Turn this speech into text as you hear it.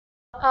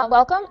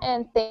Welcome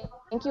and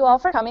thank you all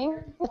for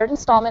coming. The third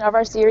installment of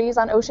our series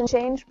on ocean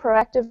change,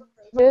 proactive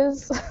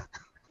is.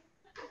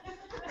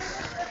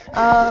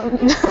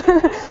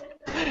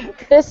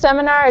 This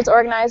seminar is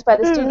organized by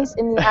the students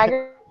in the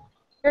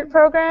IGERT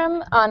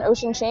program on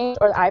ocean change,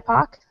 or the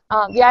IPOC.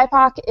 The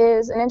IPOC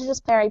is an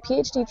interdisciplinary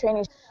PhD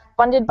training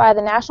funded by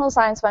the National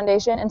Science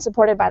Foundation and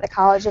supported by the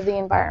College of the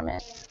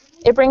Environment.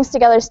 It brings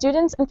together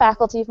students and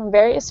faculty from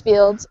various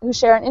fields who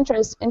share an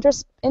interest in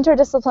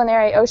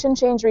interdisciplinary ocean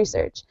change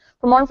research.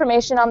 For more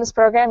information on this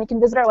program, you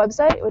can visit our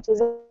website, which is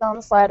on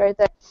the slide right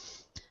there.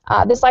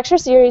 This lecture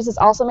series is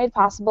also made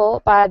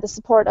possible by the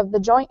support of the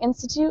Joint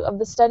Institute of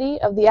the Study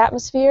of the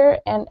Atmosphere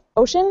and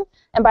Ocean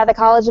and by the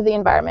College of the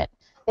Environment.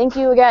 Thank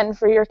you again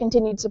for your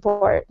continued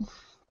support.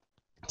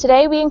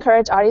 Today, we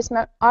encourage audience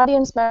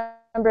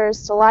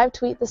members to live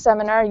tweet the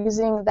seminar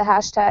using the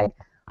hashtag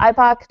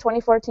IPOC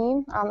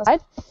 2014 on the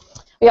slide.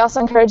 We also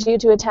encourage you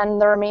to attend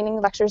the remaining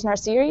lectures in our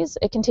series.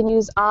 It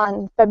continues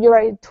on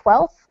February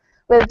 12th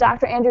with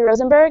Dr. Andrew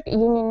Rosenberg, the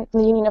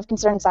Union of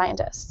Concerned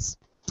Scientists.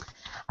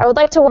 I would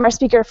like to welcome our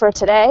speaker for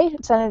today,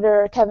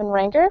 Senator Kevin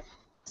Ranker.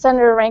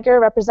 Senator Ranker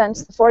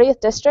represents the 40th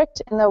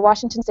District in the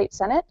Washington State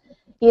Senate.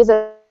 He is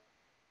a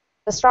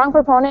strong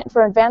proponent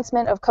for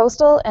advancement of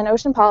coastal and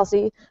ocean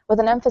policy with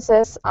an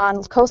emphasis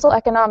on coastal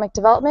economic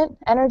development,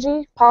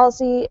 energy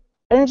policy,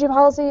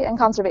 and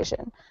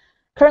conservation.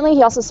 Currently,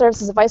 he also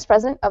serves as the Vice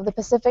President of the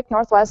Pacific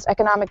Northwest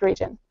Economic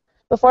Region.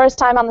 Before his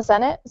time on the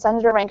Senate,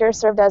 Senator Ranker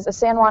served as a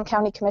San Juan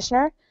County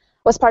Commissioner,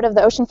 was part of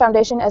the Ocean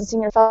Foundation as a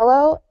senior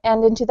fellow,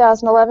 and in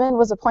 2011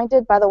 was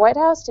appointed by the White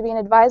House to be an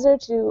advisor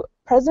to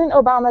President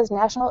Obama's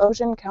National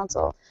Ocean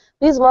Council.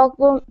 Please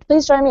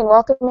join me in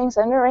welcoming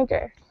Senator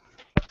Ranker.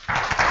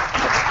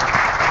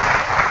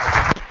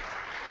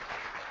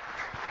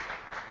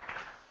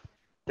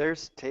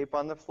 There's tape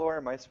on the floor.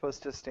 Am I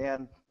supposed to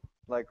stand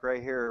like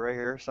right here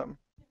or something?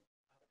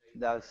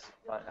 That was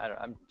fun.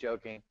 I'm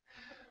joking.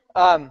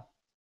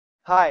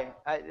 Hi,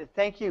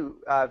 thank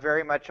you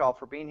very much all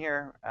for being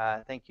here.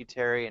 Thank you,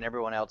 Terry, and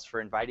everyone else for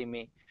inviting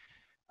me.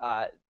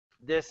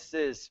 This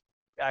is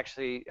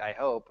actually, I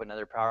hope,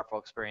 another powerful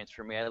experience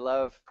for me. I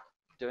love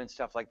doing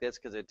stuff like this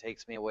because it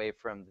takes me away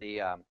from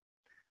the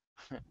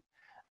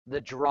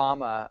the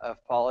drama of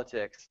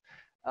politics.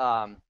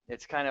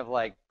 It's kind of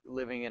like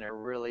living in a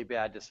really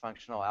bad,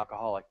 dysfunctional,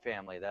 alcoholic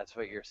family. That's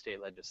what your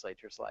state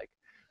legislature's like.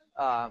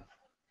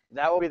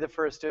 That will be the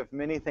first of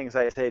many things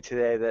I say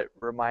today that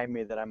remind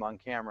me that I'm on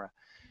camera.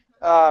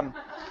 I'm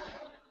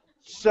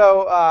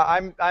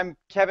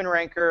Kevin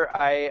Ranker.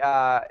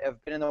 I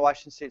have been in the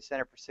Washington State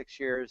Senate for 6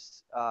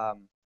 years. I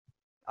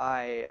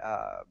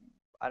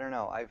don't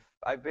know.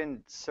 I've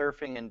been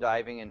surfing and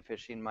diving and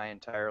fishing my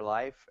entire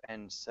life,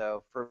 and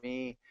so for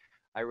me,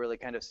 I really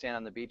kind of stand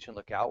on the beach and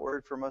look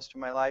outward for most of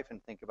my life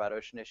and think about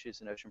ocean issues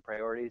and ocean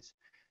priorities.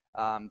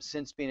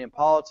 Since being in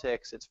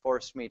politics, it's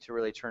forced me to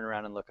really turn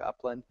around and look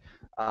upland.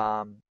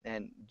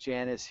 And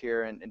Jan is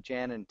here, and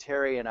Jan and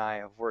Terry and I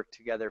have worked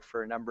together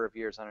for a number of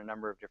years on a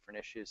number of different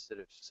issues that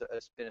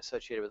have been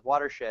associated with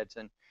watersheds.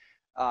 And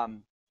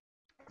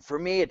for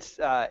me,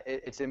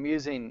 it's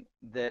amusing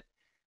that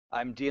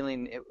I'm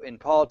dealing in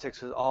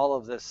politics with all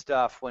of this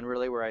stuff when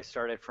really where I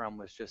started from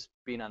was just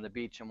being on the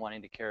beach and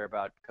wanting to care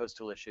about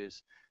coastal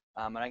issues.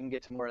 And I can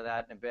get to more of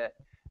that in a bit.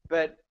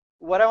 But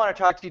what I want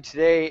to talk to you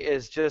today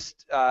is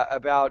just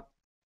about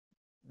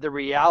the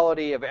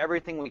reality of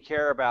everything we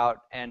care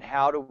about and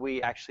how do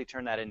we actually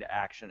turn that into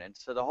action. And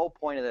so the whole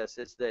point of this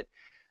is that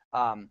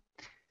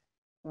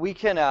we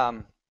can,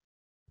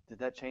 did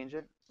that change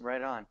it?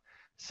 Right on.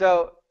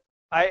 So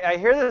I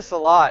hear this a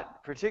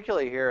lot,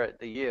 particularly here at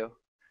the U.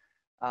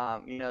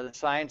 You know, the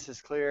science is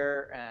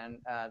clear and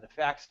the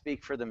facts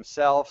speak for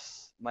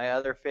themselves. My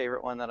other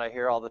favorite one that I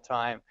hear all the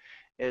time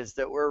is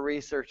that we're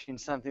researching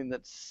something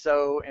that's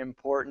so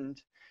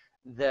important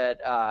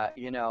that,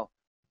 you know,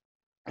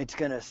 it's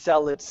going to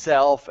sell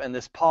itself, and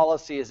this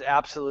policy is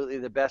absolutely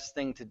the best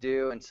thing to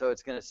do, and so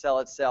it's going to sell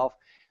itself.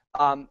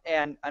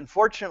 And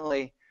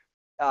unfortunately,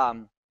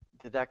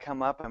 did that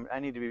come up? I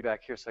need to be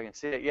back here so I can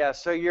see it. Yeah,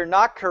 so you're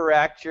not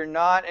correct. You're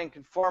not in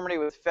conformity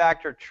with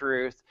fact or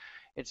truth.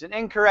 It's an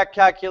incorrect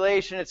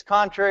calculation. It's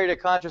contrary to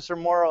conscience or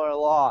moral or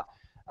law.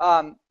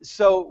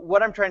 So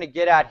what I'm trying to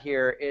get at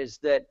here is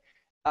that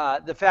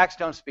the facts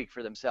don't speak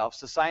for themselves.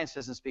 The science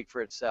doesn't speak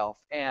for itself.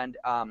 And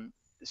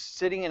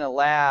sitting in a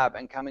lab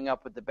and coming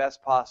up with the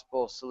best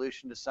possible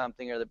solution to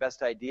something or the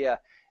best idea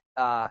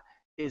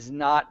is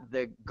not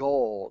the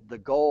goal. The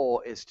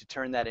goal is to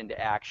turn that into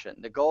action.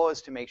 The goal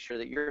is to make sure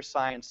that your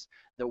science,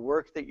 the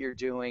work that you're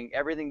doing,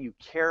 everything you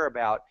care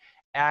about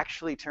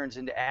actually turns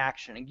into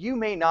action. And you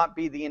may not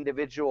be the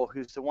individual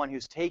who's the one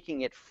who's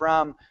taking it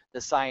from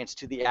the science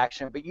to the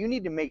action, but you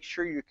need to make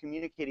sure you're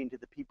communicating to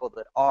the people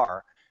that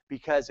are.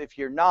 Because if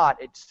you're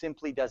not, it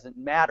simply doesn't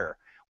matter.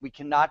 We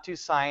cannot do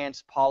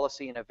science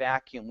policy in a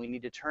vacuum. We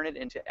need to turn it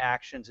into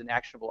actions and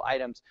actionable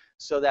items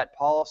so that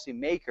policy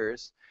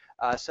makers,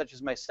 such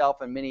as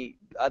myself and many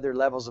other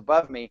levels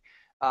above me,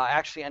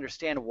 actually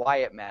understand why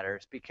it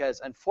matters.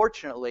 Because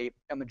unfortunately,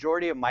 a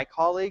majority of my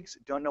colleagues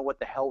don't know what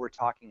the hell we're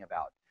talking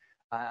about.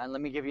 And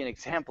let me give you an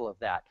example of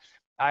that.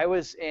 I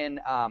was in,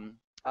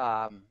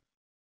 I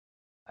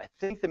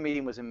think the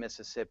meeting was in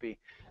Mississippi.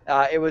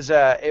 It was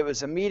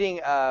a meeting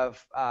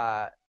of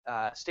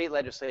state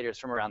legislators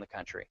from around the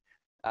country,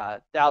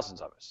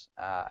 thousands of us,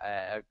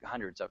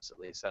 hundreds of us at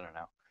least. I don't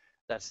know.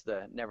 That's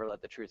the never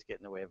let the truth get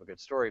in the way of a good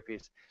story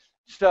piece.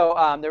 So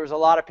there was a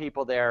lot of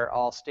people there,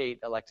 all state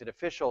elected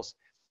officials,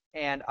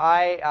 and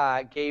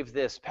I gave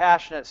this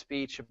passionate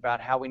speech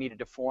about how we needed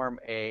to form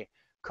a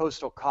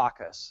coastal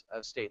caucus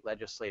of state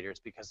legislators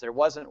because there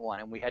wasn't one,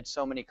 and we had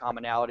so many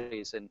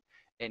commonalities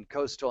in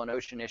coastal and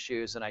ocean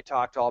issues. And I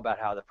talked all about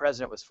how the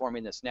president was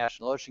forming this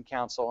National Ocean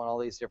Council and all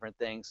these different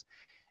things,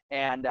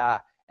 and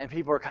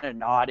people were kind of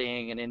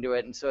nodding and into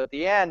it. And so at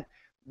the end,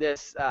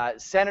 this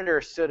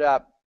senator stood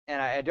up, and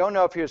I don't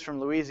know if he was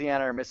from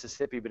Louisiana or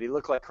Mississippi, but he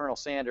looked like Colonel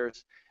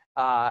Sanders,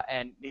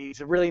 and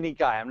he's a really neat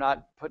guy. I'm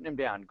not putting him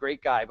down,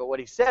 great guy. But what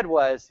he said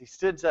was, he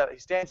stands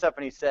up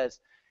and he says,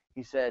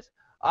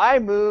 I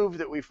move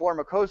that we form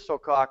a coastal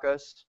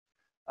caucus,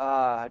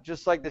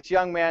 just like this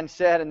young man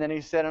said. And then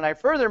he said, and I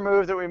further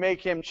move that we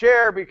make him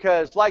chair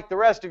because, like the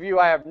rest of you,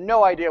 I have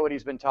no idea what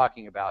he's been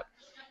talking about.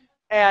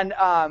 And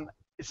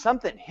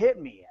something hit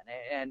me,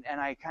 and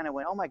I kind of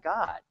went, oh my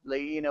God,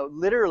 like, you know,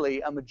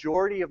 literally a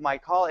majority of my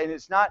colleagues, and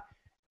it's not,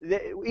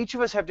 each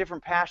of us have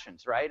different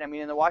passions, right? I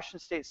mean, in the Washington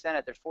State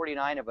Senate, there's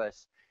 49 of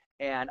us,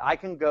 and I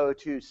can go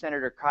to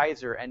Senator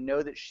Kaiser and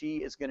know that she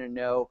is going to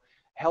know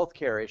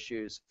healthcare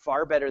issues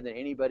far better than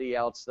anybody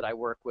else that I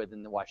work with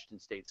in the Washington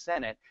State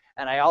Senate,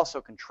 and I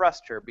also can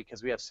trust her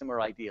because we have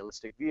similar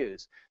idealistic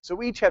views. So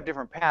we each have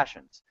different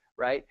passions,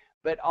 right?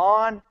 But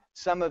on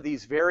some of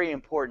these very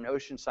important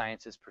ocean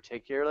sciences,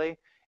 particularly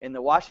in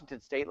the Washington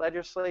State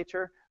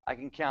Legislature, I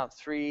can count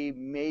 3,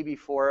 maybe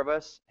 4 of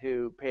us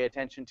who pay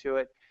attention to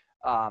it,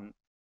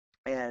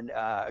 and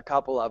a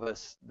couple of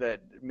us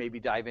that maybe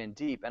dive in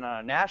deep. And on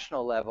a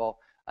national level,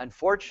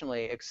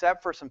 unfortunately,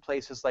 except for some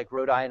places like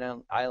Rhode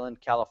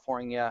Island,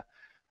 California,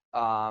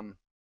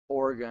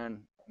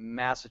 Oregon,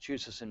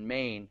 Massachusetts, and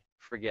Maine,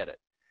 forget it.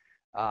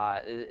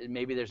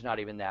 Maybe there's not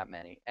even that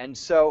many. And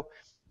so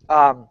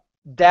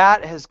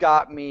that has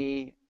got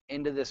me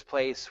into this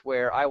place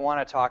where I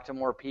want to talk to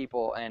more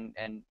people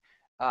and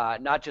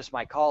not just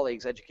my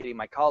colleagues, educating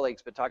my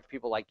colleagues, but talk to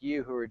people like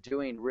you who are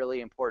doing really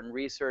important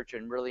research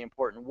and really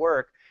important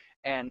work.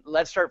 And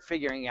let's start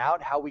figuring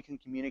out how we can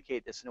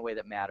communicate this in a way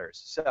that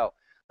matters. So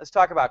let's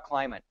talk about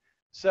climate.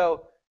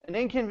 So An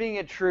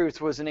Inconvenient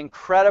Truth was an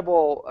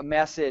incredible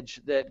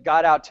message that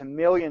got out to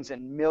millions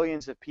and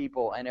millions of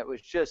people, and it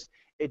was just,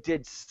 it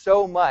did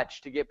so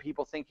much to get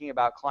people thinking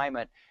about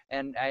climate.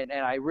 And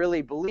I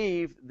really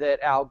believe that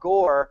Al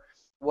Gore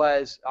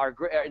was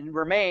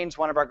remains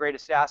one of our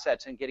greatest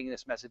assets in getting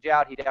this message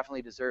out. He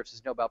definitely deserves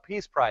his Nobel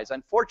Peace Prize.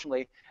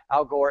 Unfortunately,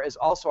 Al Gore is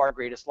also our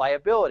greatest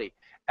liability.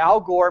 Al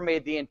Gore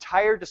made the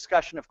entire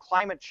discussion of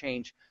climate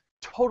change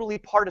totally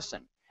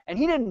partisan, and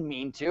he didn't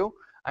mean to.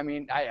 I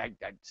mean,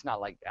 it's not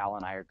like Al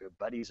and I are good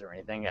buddies or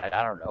anything. I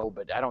don't know,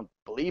 but I don't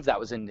believe that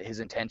was in his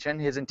intention.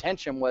 His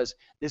intention was,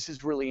 this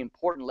is really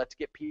important. Let's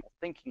get people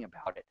thinking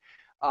about it.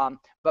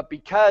 But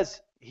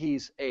because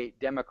he's a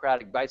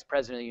Democratic Vice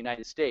President of the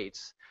United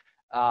States,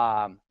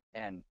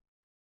 and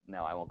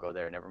no, I won't go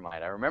there. Never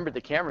mind. I remembered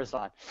the camera's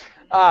on.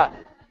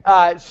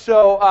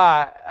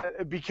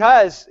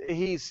 Because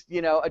he's,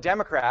 you know, a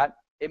Democrat,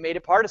 it made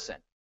it partisan,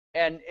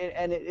 and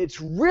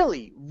it's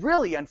really,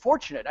 really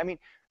unfortunate. I mean,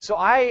 so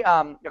I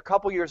a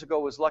couple years ago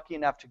was lucky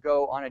enough to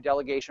go on a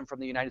delegation from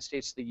the United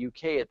States to the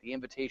UK at the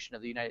invitation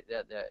of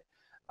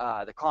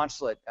the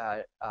consulate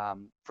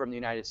from the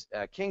United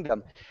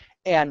Kingdom,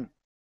 and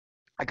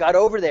I got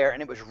over there,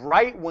 and it was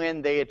right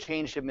when they had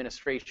changed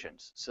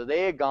administrations. So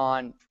they had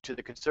gone to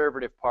the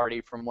Conservative Party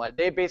from what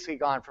they had basically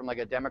gone from like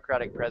a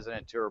Democratic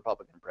president to a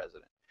Republican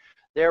president.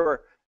 There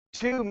were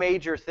 2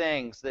 major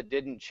things that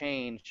didn't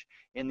change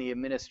in the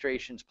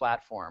administration's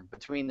platform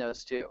between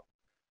those 2.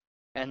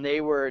 And they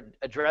were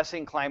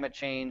addressing climate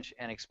change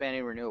and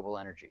expanding renewable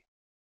energy.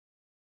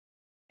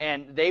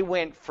 And they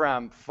went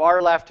from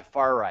far left to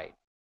far right.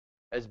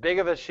 As big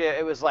of a shift,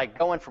 it was like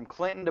going from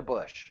Clinton to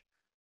Bush.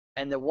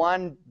 And the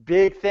one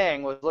big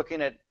thing was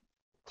looking at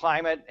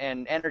climate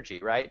and energy,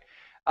 right?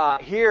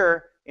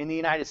 Here in the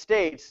United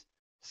States,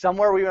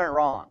 somewhere we went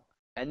wrong.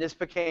 And this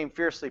became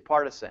fiercely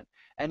partisan.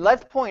 And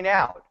let's point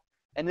out,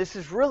 and this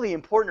is really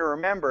important to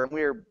remember, and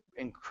we're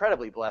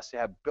incredibly blessed to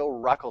have Bill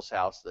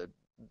Ruckelshaus, the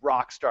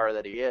rock star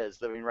that he is,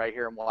 living right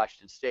here in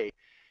Washington State.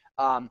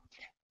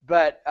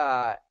 But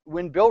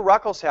when Bill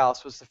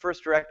Ruckelshaus was the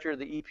first director of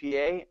the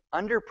EPA,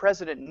 under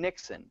President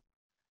Nixon,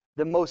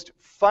 the most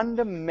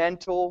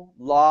fundamental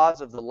laws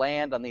of the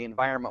land on the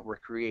environment were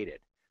created.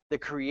 The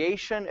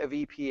creation of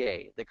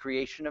EPA, the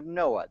creation of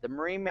NOAA, the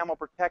Marine Mammal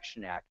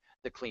Protection Act,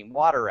 the Clean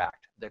Water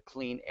Act, the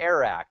Clean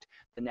Air Act,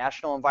 the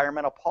National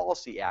Environmental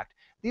Policy Act.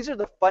 These are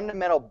the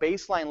fundamental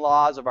baseline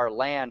laws of our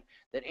land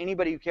that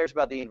anybody who cares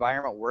about the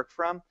environment work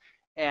from,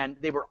 and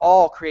they were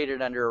all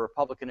created under a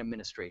Republican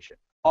administration,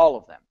 all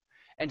of them.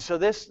 And so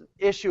this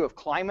issue of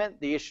climate,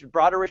 the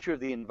broader issue of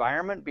the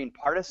environment being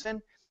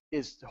partisan,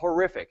 is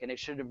horrific, and it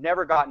should have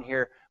never gotten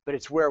here, but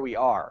it's where we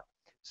are.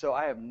 So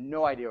I have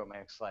no idea what my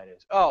next slide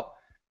is. Oh,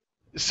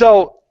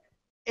 so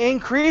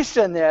increased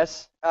in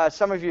this,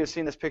 some of you have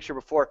seen this picture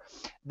before,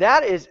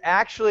 that is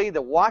actually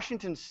the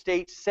Washington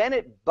State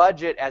Senate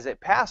budget as it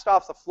passed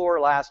off the floor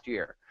last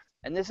year.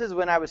 And this is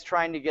when I was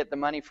trying to get the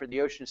money for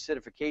the Ocean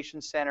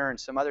Acidification Center and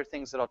some other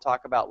things that I'll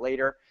talk about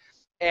later.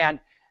 And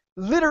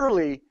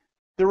literally,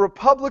 the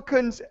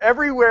Republicans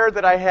everywhere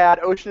that I had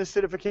ocean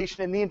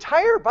acidification in the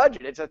entire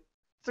budget, it's a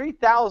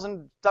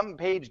 3,000-something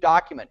page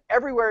document.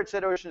 Everywhere it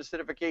said ocean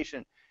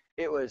acidification,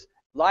 it was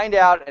lined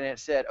out and it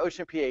said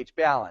ocean pH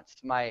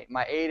balanced. My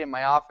aide in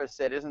my office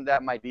said, "Isn't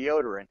that my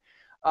deodorant?"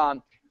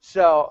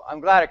 So I'm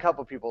glad a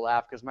couple people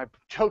laughed because my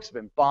jokes have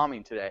been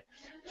bombing today.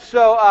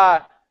 So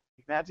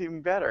that's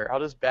even better. I'll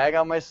just bag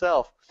on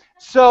myself.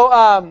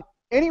 So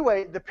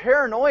anyway, the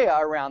paranoia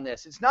around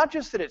this, it's not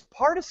just that it's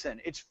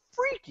partisan, it's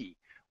freaky.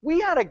 We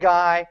had a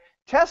guy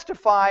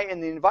testify in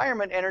the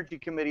Environment Energy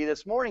Committee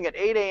this morning at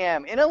 8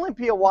 a.m. in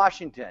Olympia,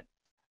 Washington,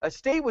 a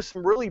state with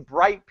some really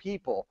bright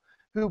people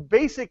who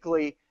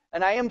basically,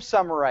 and I am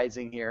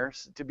summarizing here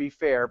to be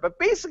fair, but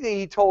basically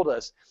he told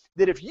us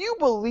that if you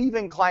believe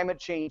in climate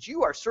change,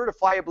 you are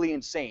certifiably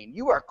insane.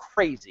 You are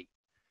crazy.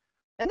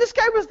 And this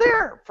guy was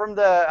there from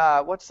the,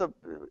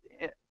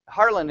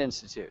 Harlan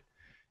Institute.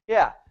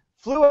 Yeah,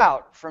 flew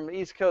out from the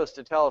East Coast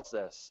to tell us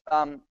this.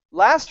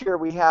 Last year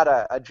we had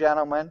a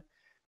gentleman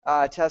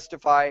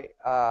testify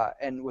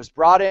and was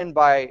brought in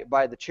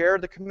by the chair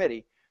of the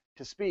committee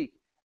to speak.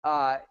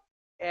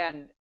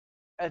 And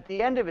at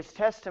the end of his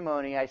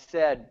testimony, I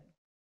said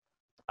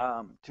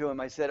to him,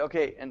 I said,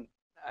 okay, and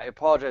I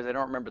apologize, I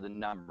don't remember the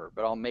number,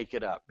 but I'll make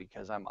it up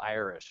because I'm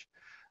Irish.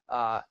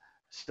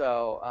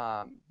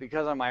 So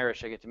because I'm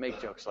Irish, I get to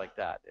make jokes like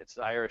that. It's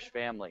the Irish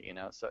family, you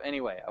know. So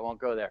anyway, I won't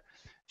go there.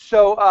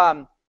 So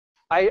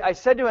I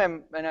said to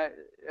him, and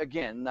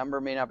again,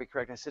 number may not be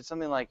correct. I said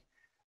something like,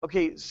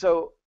 okay,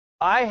 so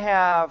I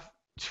have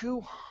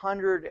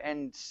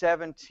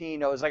 217,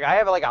 no, it was like I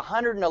have like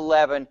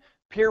 111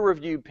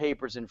 peer-reviewed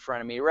papers in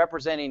front of me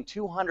representing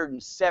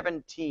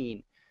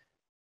 217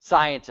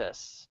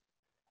 scientists.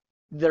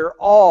 They're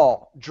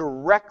all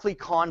directly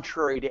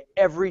contrary to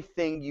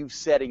everything you've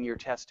said in your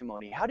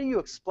testimony. How do you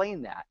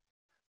explain that?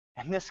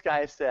 And this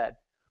guy said,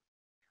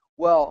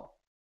 well,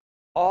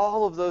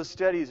 all of those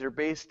studies are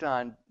based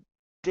on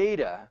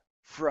data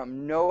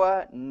from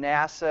NOAA,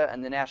 NASA,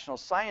 and the National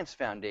Science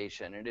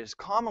Foundation. It is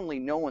commonly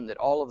known that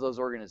all of those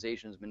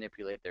organizations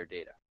manipulate their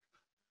data.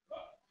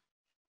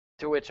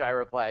 To which I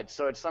replied,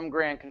 so it's some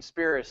grand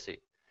conspiracy.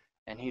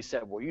 And he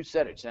said, well, you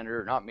said it,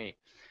 Senator, not me.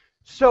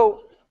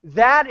 So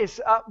that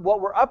is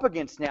what we're up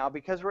against now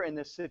because we're in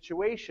this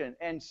situation.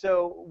 And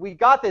so we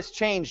got this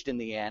changed in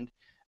the end,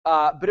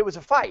 but it was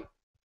a fight.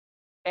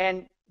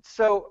 And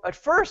so at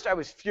first I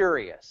was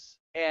furious.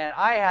 And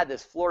I had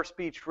this floor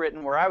speech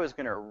written where I was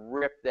going to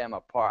rip them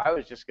apart. I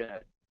was just going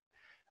to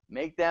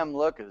make them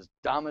look as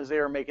dumb as they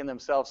were making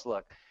themselves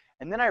look.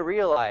 And then I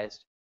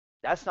realized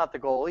that's not the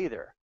goal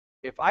either.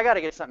 If I got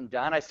to get something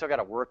done, I still got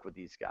to work with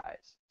these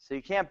guys. So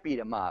you can't beat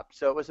them up.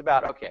 So it was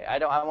about, okay, I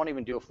won't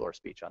even do a floor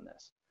speech on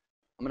this.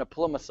 I'm going to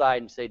pull them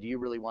aside and say, do you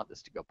really want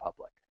this to go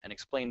public? And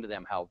explain to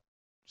them how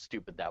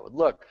stupid that would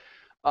look.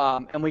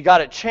 And we got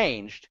it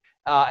changed.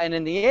 And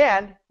in the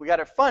end, we got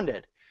it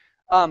funded.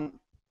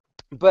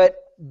 But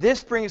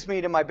this brings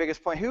me to my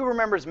biggest point. Who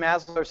remembers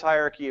Maslow's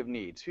hierarchy of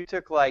needs? Who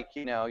took, like,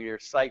 you know, your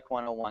Psych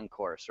 101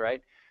 course,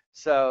 right?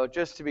 So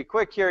just to be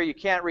quick here, you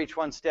can't reach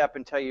one step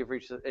until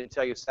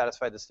you've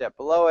satisfied the step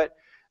below it.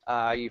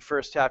 You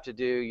first have to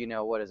do, you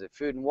know, what is it,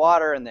 food and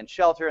water, and then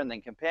shelter, and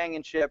then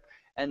companionship.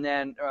 And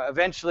then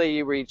eventually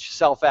you reach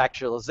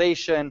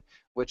self-actualization,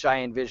 which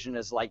I envision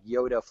as like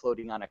Yoda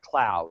floating on a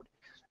cloud.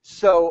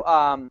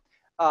 So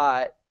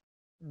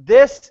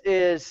this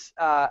is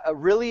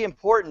really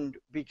important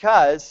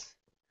because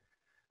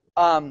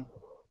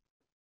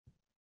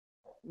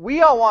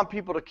we all want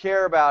people to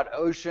care about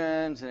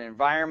oceans and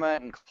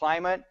environment and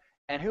climate.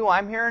 And who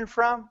I'm hearing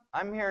from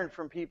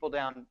people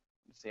down.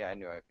 See, I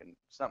knew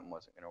something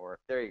wasn't going to work.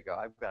 There you go.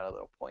 I've got a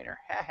little pointer.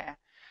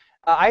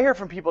 I hear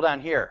from people down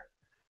here.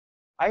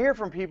 I hear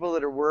from people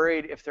that are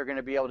worried if they're going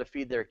to be able to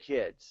feed their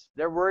kids.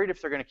 They're worried if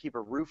they're going to keep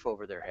a roof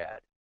over their head.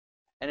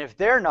 And if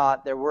they're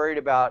not, they're worried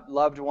about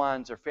loved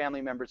ones or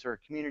family members or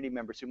community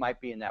members who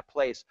might be in that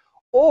place.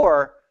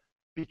 Or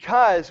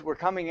because we're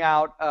coming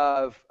out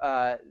of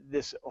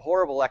this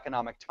horrible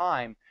economic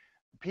time,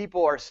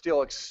 people are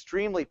still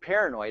extremely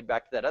paranoid,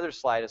 back to that other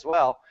slide as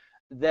well,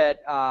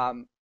 that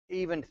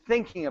even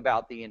thinking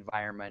about the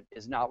environment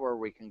is not where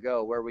we can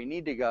go. Where we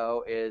need to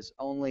go is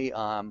only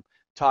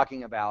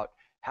talking about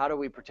how do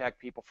we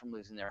protect people from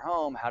losing their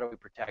home, how do we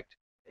protect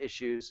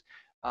issues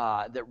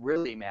that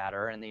really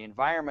matter. And the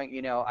environment,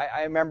 you know,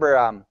 I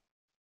remember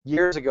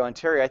years ago, and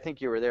Terry, I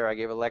think you were there, I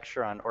gave a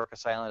lecture on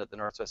Orcas Island at the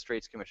Northwest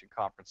Straits Commission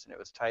conference, and it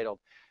was titled,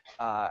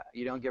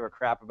 You Don't Give a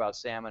Crap About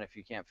Salmon If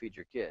You Can't Feed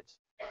Your Kids.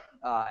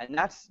 And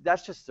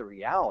that's just the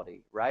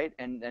reality, right?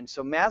 And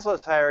so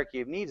Maslow's hierarchy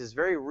of needs is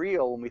very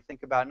real when we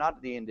think about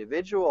not the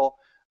individual,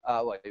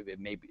 well, it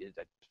may be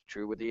a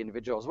true with the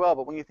individual as well,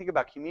 but when you think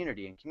about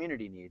community and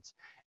community needs,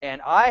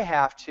 and I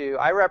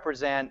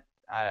represent,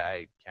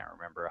 I can't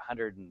remember,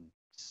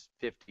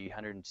 150,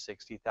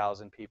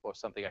 160,000 people or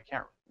something. I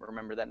can't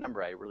remember that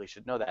number. I really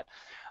should know that.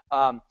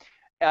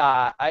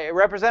 I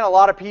represent a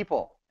lot of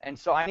people, and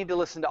so I need to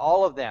listen to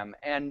all of them.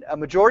 And a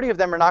majority of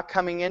them are not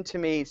coming into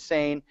me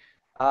saying,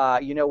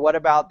 you know, what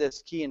about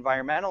this key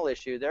environmental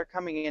issue? They're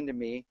coming into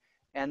me,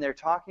 and they're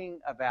talking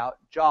about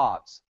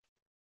jobs.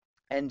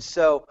 And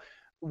so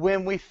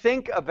when we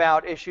think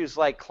about issues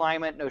like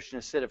climate and ocean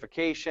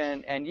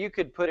acidification, and you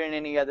could put in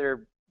any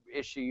other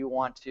issue you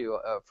want to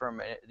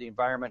from the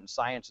environment and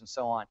science and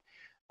so on,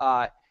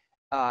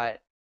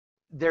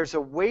 there's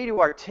a way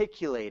to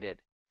articulate it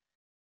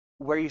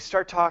where you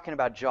start talking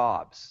about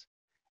jobs.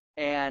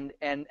 And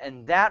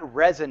that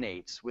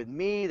resonates with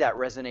me, that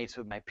resonates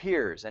with my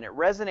peers, and it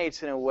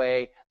resonates in a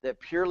way that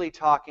purely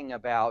talking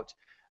about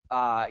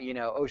you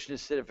know, ocean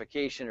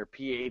acidification or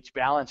pH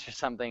balance or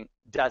something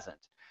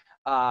doesn't.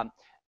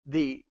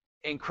 The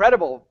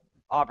incredible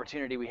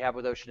opportunity we have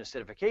with ocean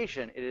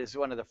acidification, it is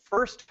one of the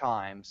first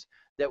times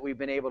that we've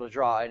been able to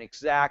draw an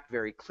exact,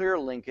 very clear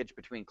linkage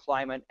between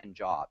climate and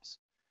jobs.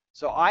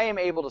 So I am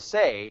able to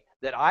say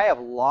that I have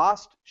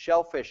lost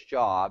shellfish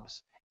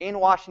jobs in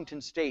Washington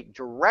State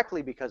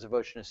directly because of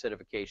ocean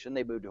acidification.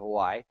 They moved to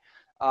Hawaii,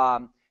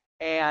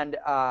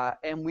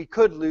 and we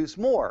could lose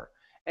more.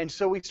 And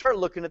so we start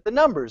looking at the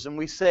numbers and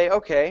we say,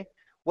 okay,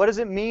 what does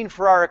it mean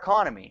for our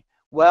economy?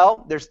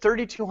 Well, there's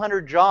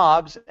 3,200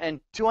 jobs and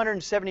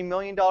 $270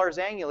 million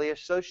annually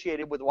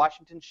associated with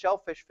Washington's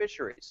shellfish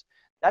fisheries.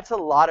 That's a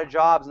lot of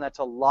jobs and that's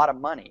a lot of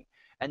money.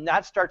 And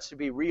that starts to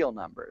be real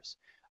numbers.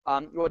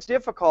 What's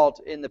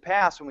difficult in the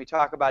past when we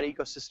talk about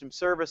ecosystem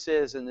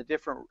services and the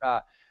different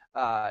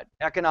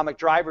economic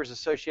drivers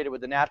associated with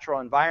the natural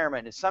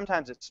environment is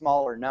sometimes it's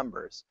smaller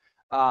numbers.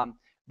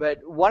 But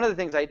one of the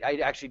things I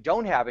actually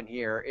don't have in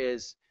here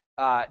is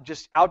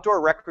just outdoor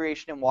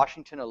recreation in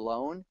Washington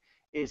alone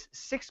is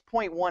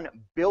 $6.1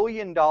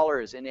 billion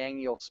in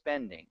annual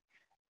spending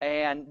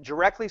and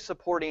directly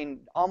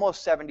supporting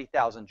almost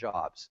 70,000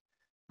 jobs.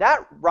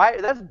 That's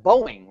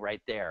Boeing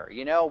right there.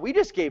 You know, we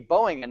just gave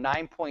Boeing a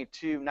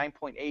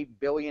 $9.8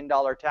 billion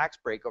tax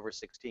break over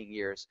 16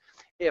 years.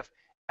 If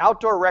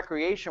outdoor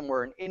recreation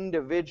were an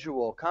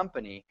individual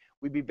company,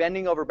 we'd be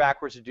bending over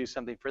backwards to do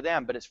something for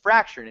them, but it's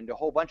fractured into a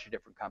whole bunch of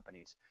different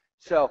companies.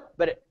 So,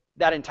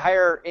 that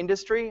entire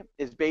industry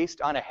is based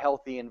on a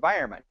healthy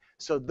environment.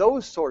 So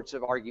those sorts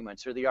of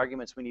arguments are the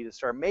arguments we need to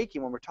start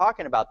making when we're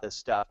talking about this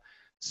stuff.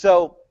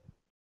 So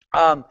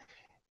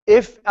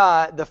if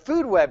the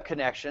food web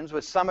connections,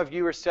 which some of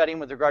you are studying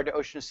with regard to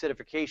ocean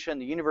acidification,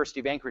 the University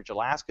of Anchorage,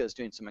 Alaska is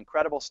doing some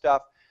incredible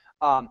stuff.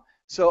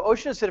 So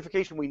ocean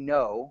acidification we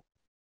know,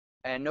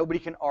 and nobody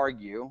can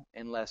argue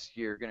unless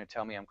you're going to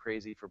tell me I'm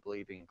crazy for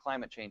believing in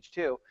climate change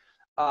too.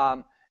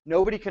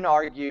 Nobody can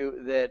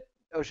argue that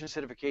ocean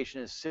acidification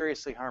is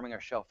seriously harming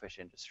our shellfish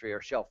industry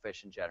or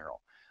shellfish in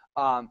general.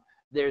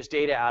 There's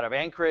data out of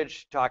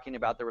Anchorage talking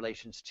about the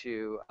relations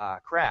to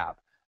crab.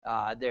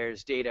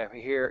 There's data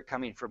here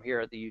coming from here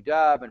at the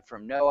UW and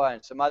from NOAA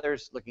and some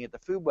others looking at the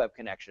food web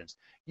connections.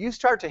 You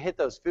start to hit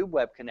those food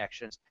web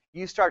connections,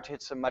 you start to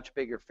hit some much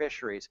bigger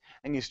fisheries,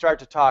 and you start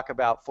to talk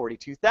about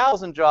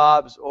 42,000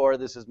 jobs, or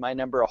this is my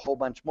number, a whole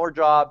bunch more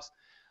jobs.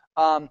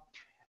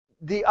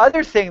 The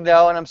other thing,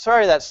 though, and I'm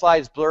sorry that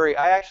slide's blurry,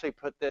 I actually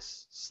put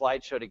this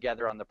slideshow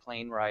together on the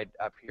plane ride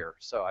up here,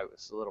 so I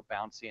was a little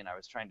bouncy and I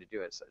was trying to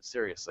do it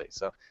seriously.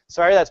 So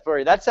sorry that's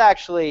blurry. That's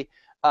actually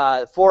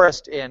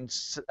forest in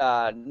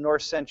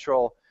north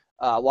central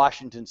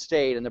Washington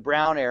State, and the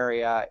brown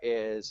area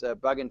is a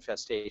bug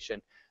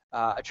infestation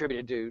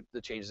attributed to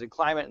the changes in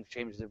climate and the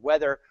changes in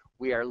weather.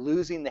 We are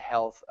losing the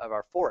health of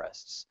our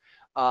forests.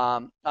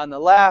 On the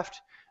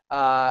left,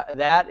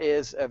 that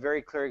is a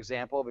very clear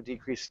example of a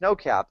decreased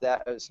snowpack.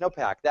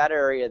 That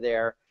area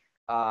there,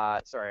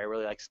 sorry, I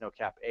really like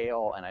snowcap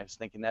ale, and I was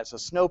thinking that. So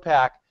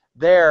snowpack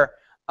there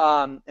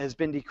has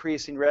been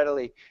decreasing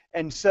readily.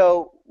 And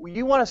so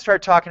you want to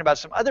start talking about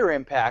some other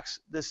impacts.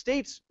 The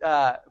state's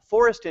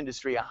forest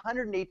industry,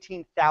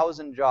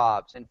 118,000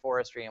 jobs in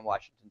forestry in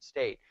Washington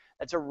State.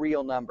 That's a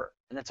real number,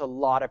 and that's a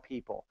lot of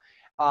people.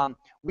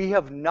 We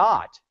have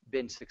not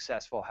been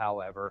successful,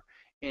 however,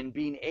 in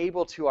being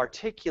able to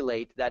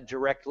articulate that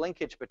direct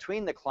linkage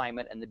between the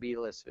climate and the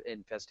beetle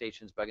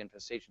infestations, bug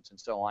infestations, and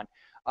so on,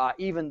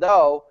 even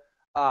though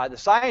the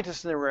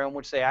scientists in the room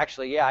would say,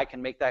 actually, yeah, I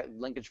can make that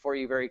linkage for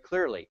you very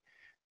clearly.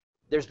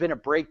 There's been a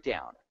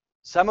breakdown.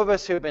 Some of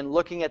us who have been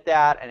looking at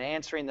that and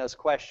answering those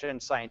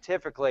questions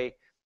scientifically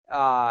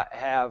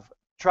have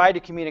tried to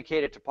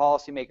communicate it to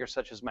policymakers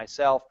such as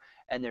myself,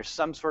 and there's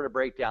some sort of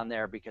breakdown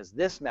there because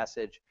this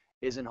message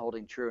isn't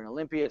holding true in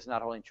Olympia, it's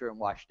not holding true in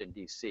Washington,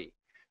 D.C.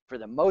 For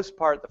the most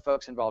part, the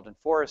folks involved in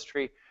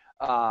forestry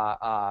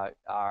are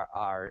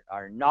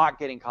not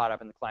getting caught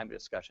up in the climate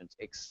discussions,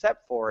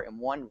 except for in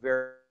one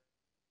very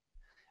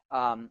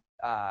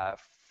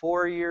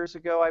 4 years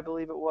ago, I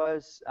believe it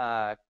was,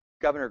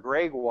 Governor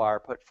Gregoire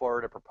put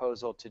forward a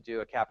proposal to do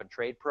a cap and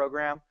trade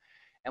program.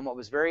 And what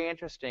was very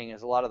interesting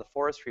is a lot of the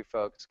forestry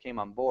folks came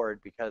on board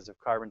because of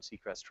carbon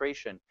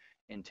sequestration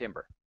in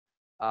timber.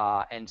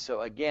 And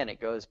so again, it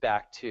goes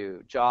back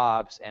to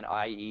jobs and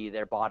i.e.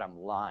 their bottom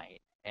line.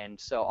 And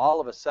so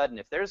all of a sudden,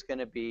 if there's going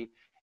to be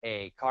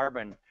a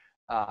carbon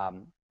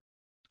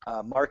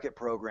market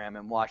program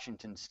in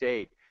Washington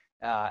State,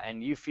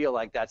 and you feel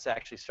like that's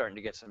actually starting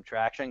to get some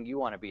traction, you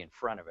want to be in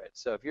front of it.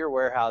 So if you're a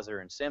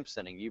warehouser in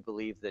Simpson and you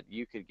believe that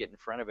you could get in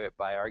front of it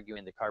by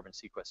arguing the carbon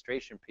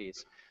sequestration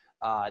piece,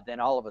 then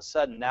all of a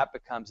sudden that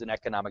becomes an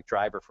economic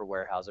driver for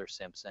Weyerhaeuser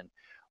Simpson,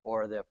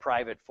 or the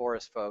private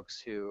forest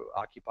folks who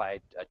occupy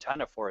a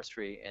ton of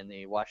forestry in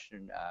the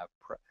Washington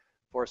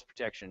Forest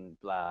Protection,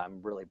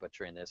 I'm really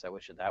butchering this. I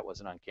wish that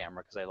wasn't on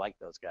camera because I like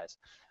those guys.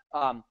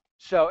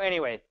 So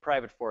anyway,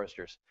 private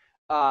foresters.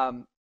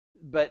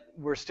 But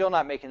we're still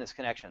not making this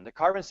connection. The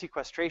carbon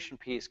sequestration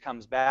piece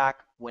comes back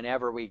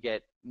whenever we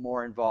get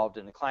more involved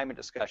in the climate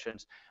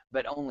discussions,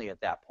 but only at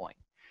that point.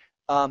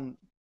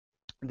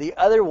 The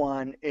other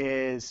one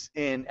is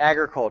in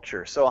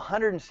agriculture. So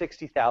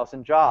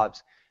 160,000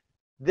 jobs.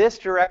 This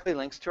directly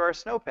links to our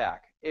snowpack.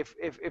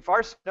 If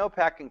our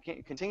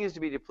snowpack continues to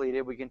be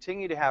depleted, we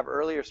continue to have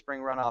earlier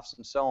spring runoffs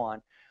and so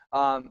on,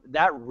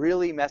 that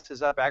really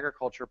messes up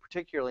agriculture,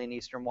 particularly in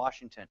eastern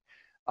Washington.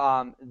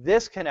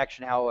 This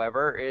connection,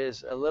 however,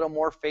 is a little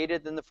more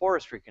faded than the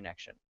forestry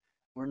connection.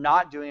 We're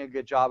not doing a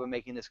good job of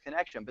making this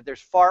connection, but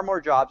there's far more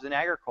jobs in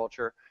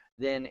agriculture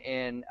than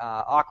in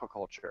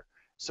aquaculture.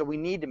 So we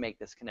need to make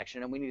this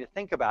connection, and we need to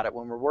think about it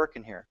when we're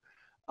working here.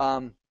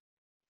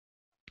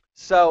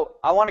 So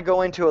I want to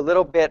go into a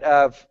little bit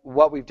of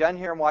what we've done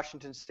here in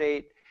Washington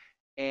State,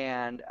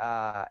 and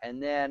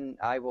then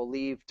I will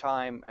leave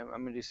time. I'm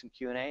going to do some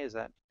Q&A. Is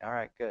that all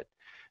right? Good.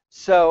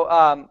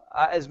 So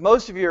as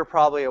most of you are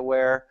probably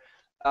aware,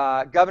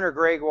 Governor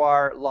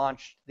Gregoire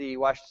launched the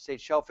Washington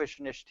State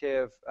Shellfish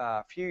Initiative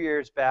a few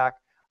years back.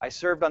 I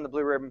served on the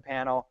Blue Ribbon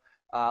panel.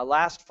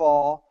 Last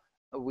fall,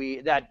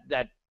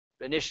 that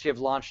initiative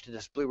launched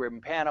this Blue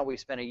Ribbon panel. We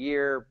spent a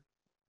year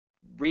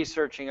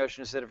researching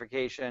ocean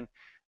acidification.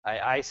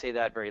 I say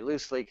that very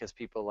loosely because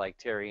people like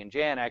Terry and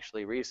Jan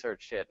actually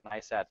researched it, and I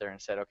sat there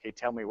and said, okay,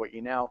 tell me what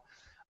you know.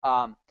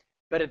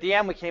 But at the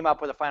end, we came up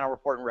with a final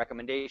report and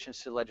recommendations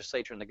to the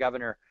legislature and the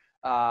governor,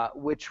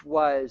 which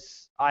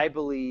was, I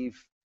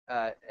believe,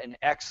 an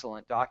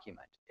excellent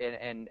document.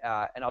 And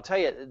I'll tell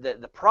you,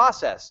 the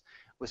process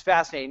was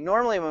fascinating.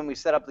 Normally, when we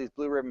set up these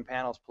blue ribbon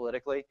panels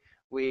politically,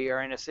 we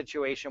are in a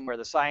situation where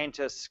the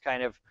scientists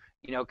kind of,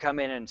 come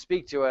in and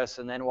speak to us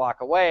and then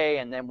walk away,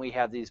 and then we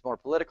have these more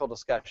political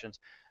discussions.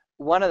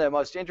 One of the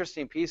most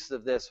interesting pieces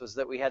of this was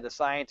that we had the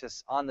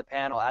scientists on the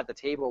panel at the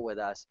table with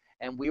us,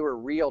 and we were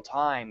real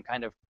time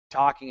kind of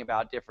talking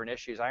about different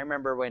issues. I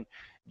remember when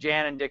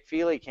Jan and Dick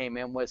Feely came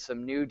in with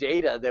some new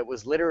data that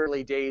was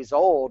literally days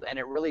old, and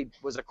it really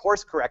was a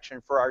course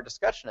correction for our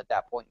discussion at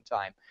that point in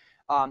time.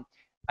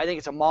 I think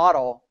it's a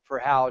model for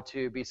how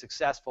to be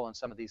successful in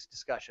some of these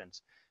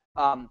discussions.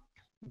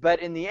 But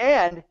in the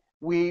end,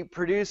 we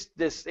produced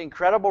this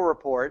incredible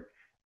report,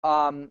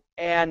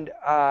 and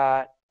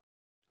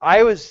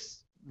I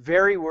was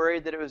very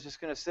worried that it was just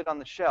going to sit on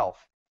the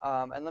shelf.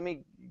 And let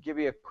me give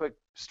you a quick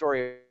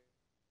story.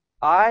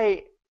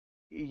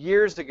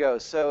 Years ago,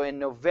 so in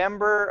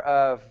November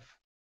of,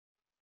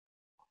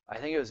 I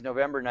think it was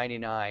November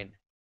 '99,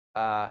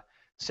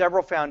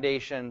 several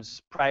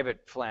foundations, private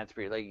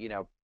philanthropy,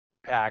 like,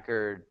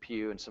 Packard,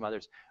 Pew, and some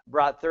others,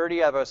 brought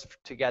 30 of us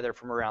together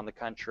from around the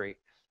country.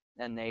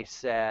 And they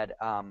said,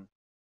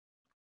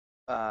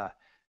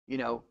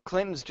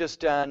 Clinton's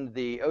just done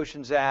the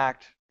Oceans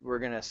Act. We're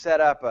going to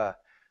set up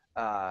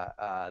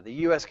the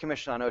U.S.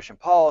 Commission on Ocean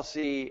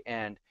Policy,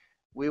 and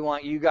we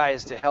want you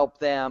guys to help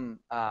them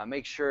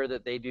make sure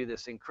that they do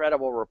this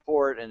incredible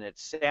report, and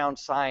it's sound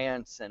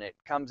science, and it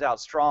comes out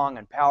strong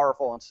and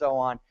powerful, and so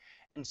on.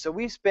 And so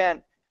we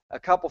spent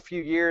a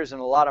few years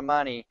and a lot of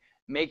money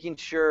making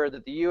sure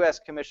that the U.S.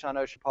 Commission on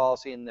Ocean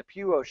Policy and the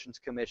Pew Oceans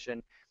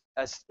Commission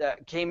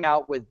came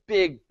out with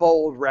big,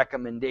 bold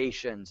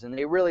recommendations, and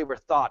they really were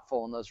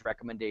thoughtful in those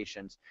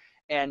recommendations.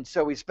 And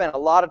so we spent a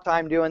lot of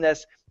time doing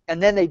this,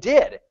 and then they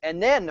did.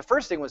 And then the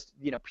first thing was,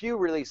 Pew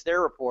released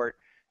their report,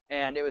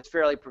 and it was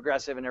fairly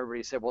progressive, and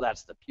everybody said, well,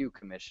 that's the Pew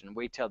Commission.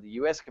 Wait till the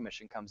U.S.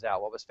 Commission comes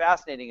out. What was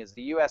fascinating is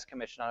the U.S.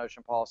 Commission on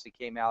Ocean Policy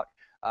came out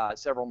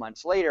several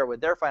months later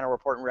with their final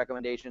report and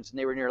recommendations, and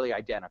they were nearly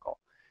identical.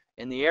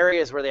 In the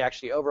areas where they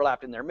actually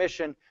overlapped in their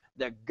mission,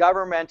 the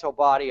governmental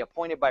body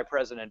appointed by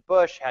President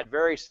Bush had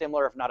very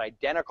similar, if not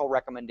identical,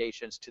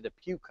 recommendations to the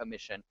Pew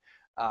Commission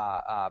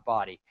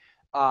body.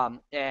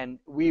 And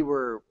we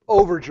were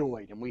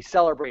overjoyed, and we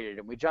celebrated,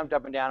 and we jumped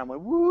up and down and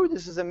went, woo,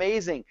 this is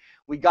amazing.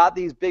 We got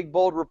these big,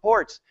 bold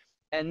reports.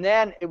 And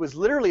then it was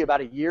literally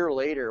about a year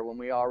later when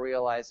we all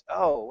realized,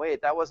 oh,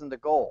 wait, that wasn't the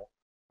goal.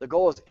 The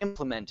goal is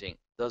implementing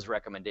those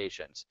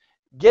recommendations.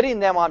 Getting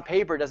them on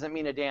paper doesn't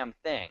mean a damn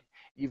thing.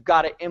 You've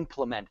got to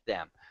implement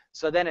them.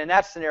 So then in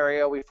that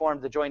scenario, we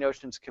formed the Joint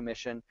Oceans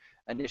Commission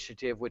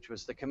initiative, which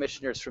was the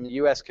commissioners from the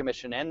U.S.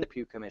 Commission and the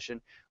Pew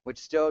Commission, which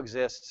still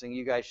exists, and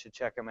you guys should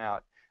check them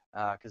out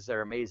because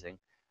they're amazing.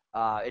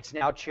 It's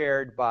now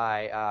chaired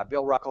by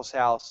Bill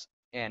Ruckelshaus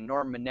and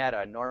Norm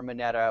Mineta. Norm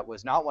Mineta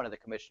was not one of the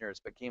commissioners,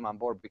 but came on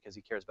board because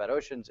he cares about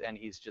oceans, and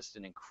he's just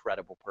an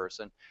incredible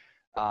person.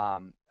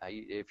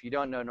 If you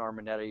don't know Norm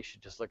Mineta, you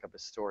should just look up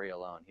his story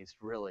alone. He's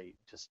really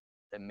just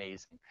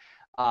amazing.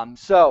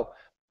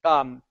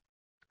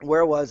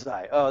 Where was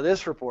I? Oh,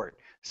 this report.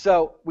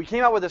 So we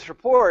came out with this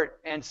report,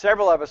 and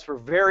several of us were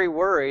very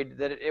worried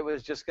that it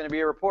was just going to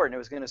be a report and it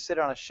was going to sit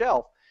on a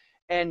shelf.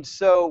 And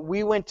so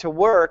we went to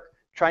work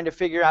trying to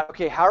figure out,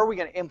 okay, how are we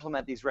going to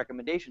implement these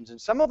recommendations? And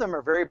some of them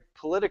are very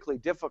politically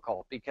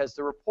difficult because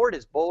the report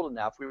is bold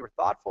enough. We were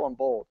thoughtful and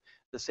bold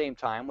at the same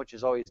time, which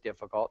is always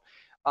difficult.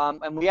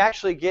 And we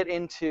actually get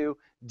into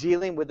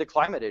dealing with the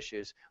climate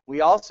issues.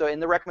 We also, in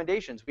the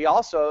recommendations, we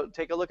also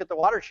take a look at the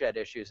watershed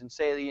issues and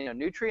say, you know,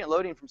 nutrient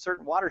loading from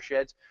certain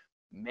watersheds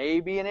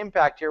may be an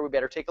impact here. We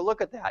better take a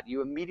look at that.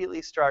 You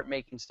immediately start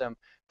making some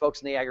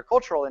folks in the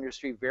agricultural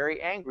industry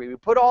very angry. We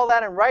put all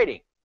that in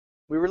writing.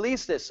 We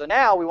release this, so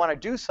now we want to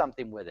do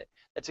something with it.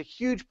 That's a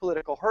huge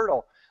political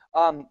hurdle.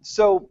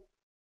 So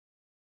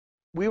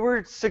we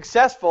were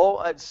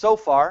successful so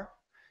far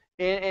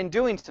in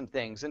doing some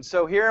things. And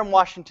so here in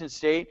Washington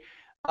State,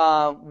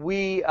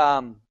 we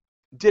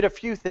did a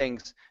few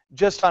things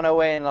just on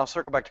OA, and I'll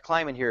circle back to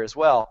climate here as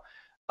well.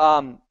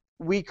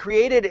 We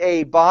created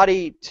a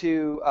body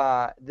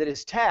that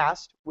is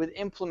tasked with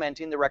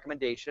implementing the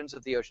recommendations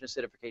of the Ocean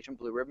Acidification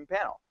Blue Ribbon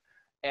Panel.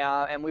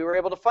 And we were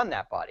able to fund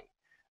that body.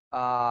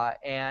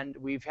 And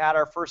we've had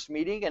our first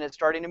meeting, and it's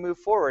starting to move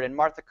forward. And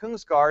Martha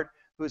Kungsgaard,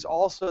 who's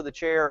also the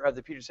chair of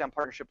the Puget Sound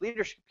Partnership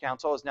Leadership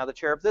Council, is now the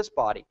chair of this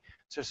body.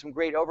 So there's some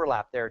great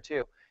overlap there,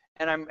 too.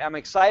 And I'm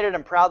excited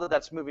and proud that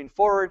that's moving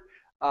forward.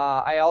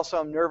 I also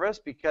am nervous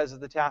because of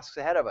the tasks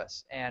ahead of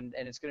us. And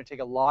it's going to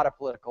take a lot of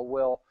political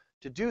will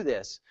to do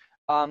this.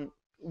 On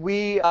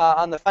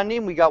the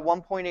funding, we got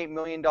 $1.8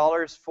 million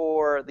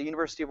for the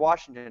University of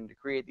Washington to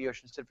create the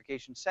Ocean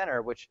Acidification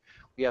Center, which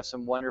we have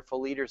some wonderful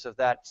leaders of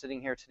that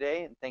sitting here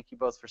today. And thank you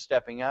both for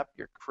stepping up.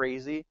 You're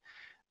crazy.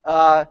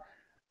 2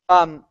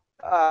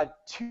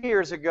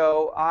 years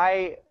ago,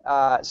 I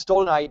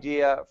stole an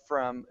idea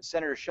from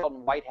Senator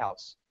Sheldon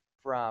Whitehouse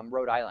from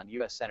Rhode Island,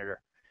 U.S.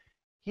 Senator.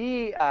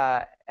 He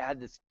had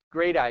this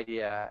great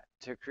idea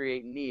to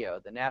create NEO,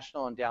 the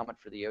National Endowment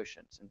for the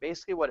Oceans. And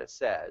basically what it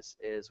says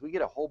is we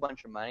get a whole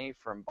bunch of money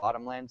from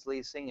bottomlands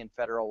leasing in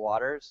federal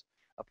waters.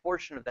 A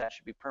portion of that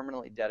should be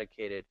permanently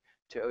dedicated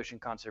to ocean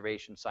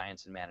conservation,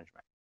 science, and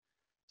management.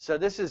 So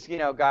this is, you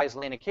know, guys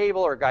laying a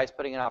cable or guys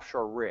putting an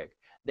offshore rig.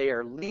 They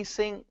are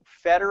leasing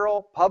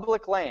federal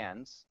public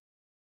lands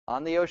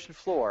on the ocean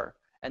floor,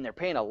 and they're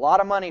paying a lot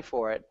of money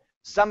for it.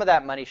 Some of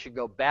that money should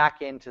go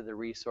back into the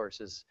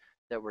resources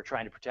that we're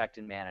trying to protect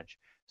and manage.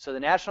 So the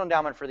National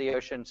Endowment for the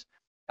Oceans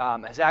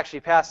has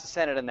actually passed the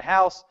Senate and the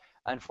House.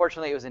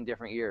 Unfortunately, it was in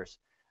different years.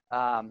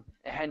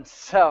 And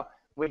so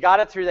we got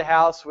it through the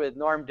House with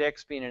Norm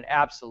Dix being an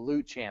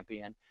absolute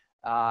champion.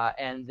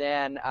 And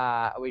then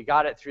we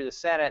got it through the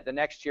Senate the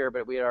next year,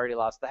 but we had already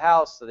lost the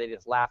House, so they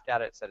just laughed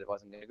at it, said it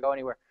wasn't going to go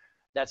anywhere.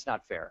 That's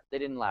not fair. They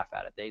didn't laugh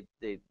at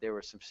it. There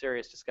was some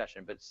serious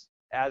discussion, but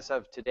as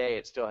of today,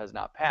 it still has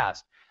not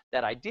passed.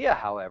 That idea,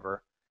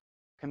 however,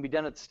 can be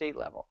done at the state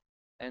level.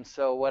 And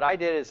so what I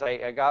did is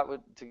I got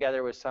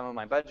together with some of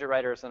my budget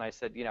writers, and I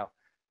said, you know,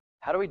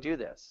 how do we do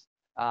this?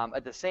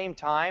 At the same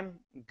time,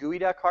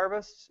 geoduck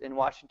harvests in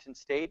Washington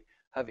State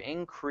have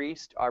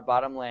increased our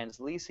bottomlands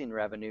leasing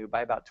revenue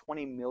by about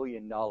 $20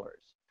 million.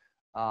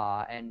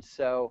 And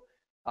so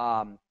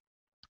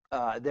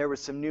there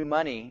was some new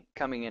money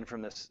coming in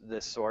from this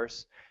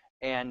source.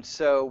 And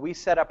so we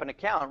set up an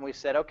account, and we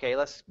said, okay,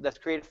 let's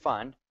create a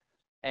fund.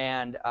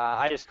 And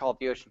I just call it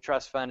the Ocean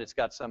Trust Fund. It's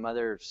got some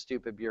other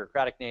stupid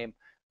bureaucratic name.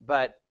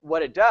 But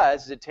what it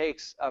does is it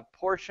takes a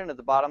portion of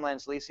the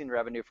bottomlands leasing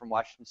revenue from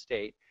Washington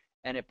State,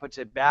 and it puts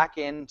it back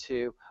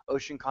into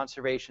ocean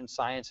conservation,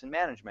 science, and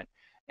management.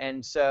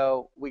 And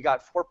so we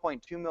got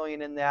 $4.2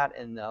 million in that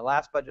in the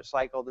last budget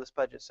cycle. This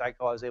budget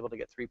cycle, I was able to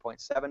get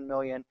 $3.7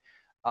 million.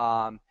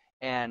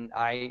 And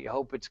I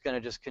hope it's going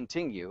to just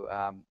continue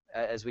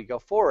as we go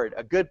forward.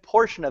 A good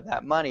portion of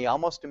that money,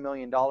 almost $1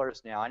 million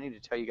now. I need to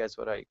tell you guys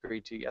what I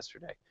agreed to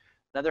yesterday.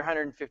 Another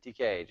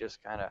 $150K,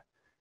 just kind of,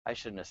 I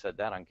shouldn't have said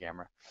that on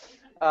camera.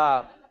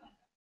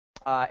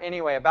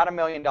 Anyway, about $1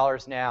 million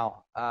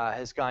now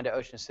has gone to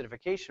ocean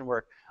acidification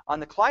work. On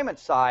the climate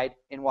side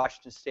in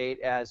Washington State,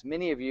 as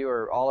many of you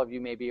or all of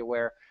you may be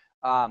aware,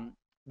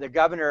 the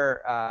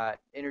governor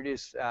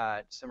introduced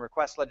some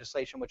request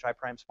legislation, which I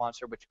prime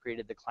sponsor, which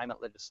created the Climate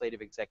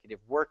Legislative Executive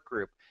Work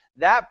Group.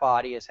 That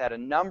body has had a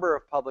number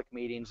of public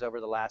meetings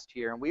over the last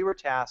year, and we were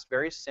tasked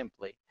very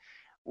simply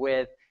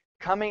with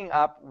coming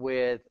up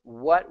with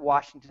what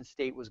Washington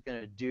State was going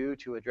to do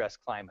to address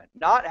climate.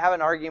 Not have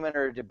an argument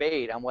or a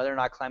debate on whether or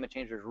not climate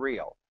change is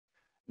real.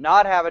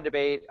 Not have a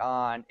debate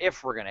on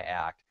if we're going to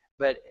act,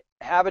 but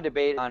have a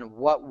debate on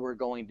what we're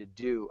going to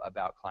do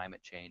about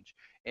climate change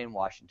in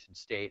Washington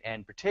State,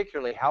 and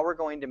particularly how we're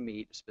going to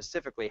meet,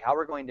 specifically how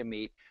we're going to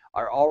meet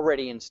our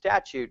already in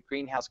statute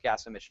greenhouse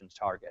gas emissions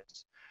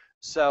targets.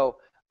 So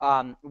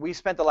We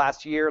spent the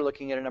last year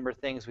looking at a number of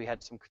things. We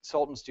had some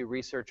consultants do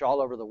research all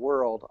over the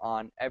world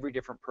on every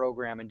different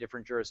program in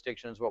different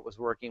jurisdictions, what was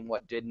working,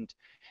 what didn't,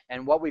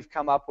 and what we've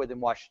come up with in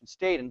Washington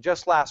State. And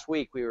just last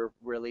week, we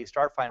released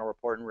our final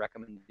report and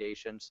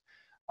recommendations,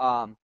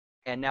 and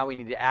now we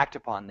need to act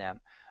upon them.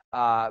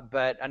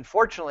 But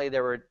unfortunately,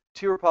 there were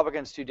 2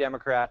 Republicans, 2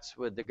 Democrats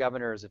with the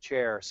governor as a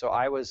chair. So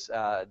I was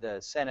the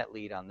Senate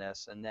lead on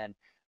this, and then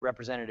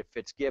Representative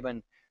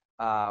Fitzgibbon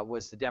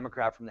was the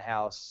Democrat from the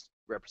House.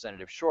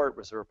 Representative Short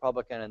was a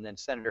Republican, and then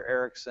Senator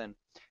Erickson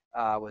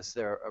was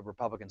a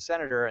Republican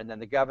senator, and then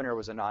the governor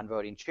was a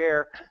non-voting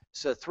chair.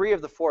 So 3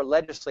 of the 4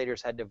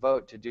 legislators had to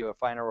vote to do a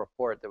final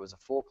report that was a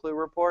full clue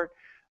report.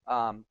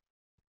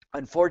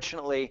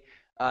 Unfortunately,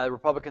 the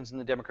Republicans and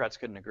the Democrats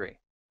couldn't agree.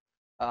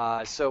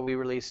 So we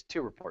released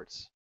 2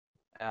 reports.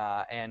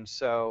 And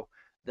so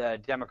the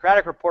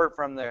Democratic report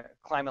from the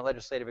Climate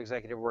Legislative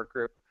Executive Work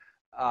Group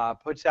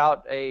puts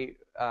out a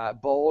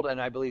bold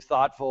and I believe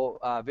thoughtful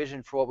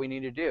vision for what we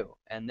need to do.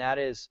 And that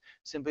is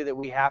simply that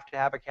we have to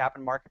have a cap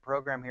and market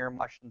program here in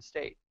Washington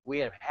State. We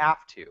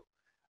have to.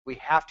 We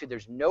have to.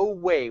 There's no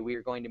way we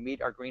are going to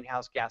meet our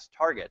greenhouse gas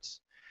targets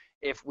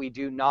if we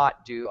do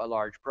not do a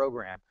large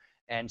program.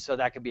 And so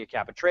that could be a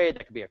cap and trade,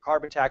 that could be a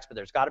carbon tax, but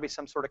there's got to be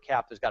some sort of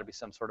cap, there's got to be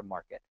some sort of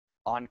market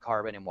on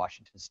carbon in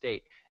Washington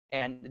State.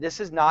 And this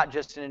is not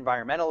just an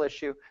environmental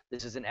issue,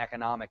 this is an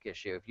economic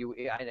issue.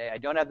 I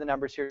don't have the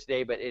numbers here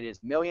today, but it is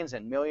millions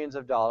and millions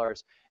of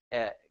dollars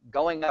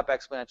going up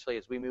exponentially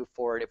as we move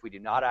forward if we do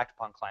not act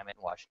upon climate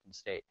in Washington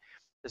State.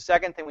 The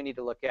second thing we need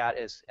to look at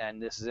is, and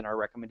this is in our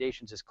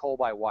recommendations, is coal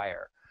by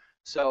wire.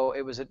 So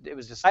it was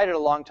decided a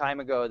long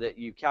time ago that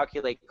you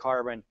calculate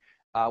carbon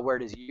where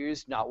it is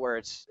used, not where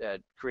it's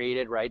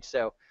created, right?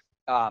 So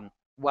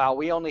while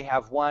we only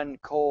have 1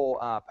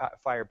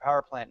 coal-fired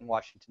power plant in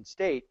Washington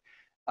State,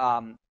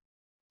 and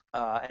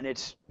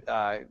it's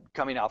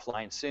coming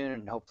offline soon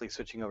and hopefully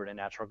switching over to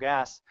natural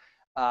gas,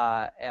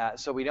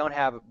 so we don't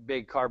have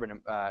big carbon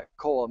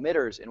coal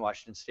emitters in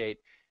Washington State.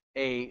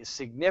 A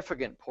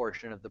significant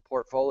portion of the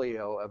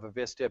portfolio of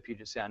Avista,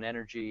 Puget Sound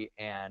Energy,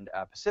 and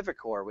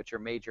PacifiCorp, which are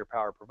major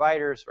power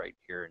providers right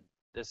here in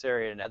this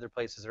area and other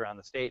places around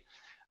the state,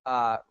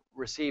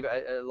 receive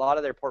a lot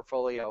of their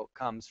portfolio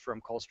comes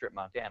from Colstrip,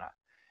 Montana.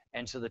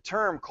 And so the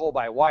term coal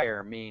by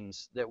wire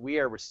means that we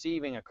are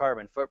receiving a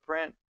carbon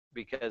footprint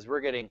because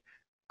we're getting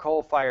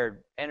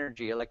coal-fired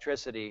energy,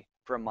 electricity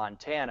from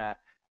Montana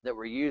that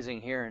we're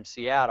using here in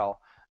Seattle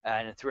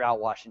and throughout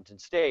Washington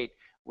State,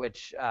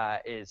 which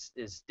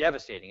is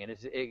devastating. And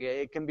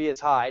it can be as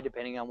high,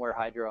 depending on where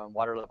hydro and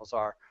water levels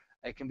are,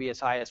 it can be as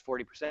high as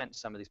 40% in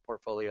some of these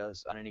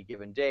portfolios on any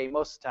given day.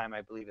 Most of the time,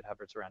 I believe it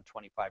hovers around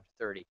 25 to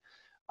 30.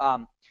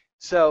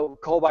 So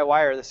coal by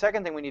wire. The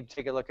second thing we need to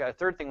take a look at,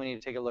 third thing we need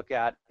to take a look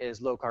at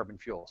is low carbon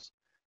fuels.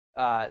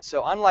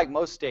 So unlike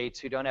most states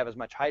who don't have as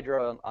much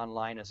hydro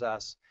online as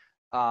us,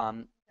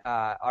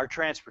 our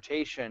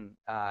transportation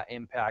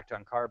impact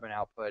on carbon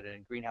output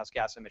and greenhouse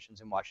gas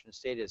emissions in Washington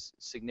State is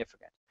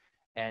significant.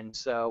 And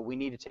so we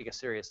need to take a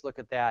serious look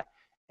at that.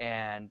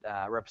 And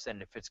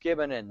Representative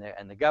Fitzgibbon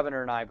and the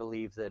governor and I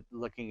believe that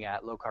looking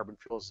at low carbon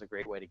fuels is a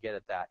great way to get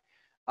at that.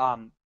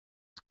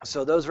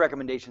 So those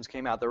recommendations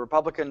came out. The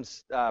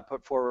Republicans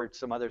put forward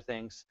some other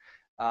things,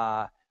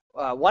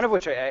 one of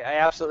which I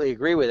absolutely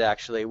agree with,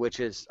 actually,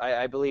 which is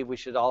I believe we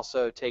should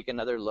also take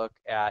another look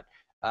at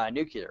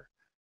nuclear.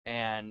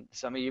 And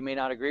some of you may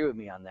not agree with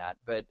me on that,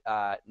 but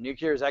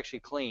nuclear is actually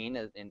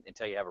clean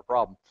until you have a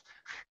problem.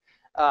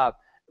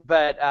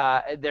 But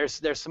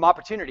there's some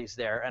opportunities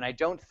there, and I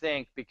don't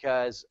think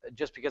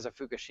just because of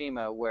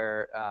Fukushima,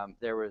 where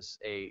there was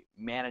a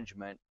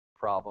management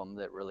problem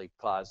that really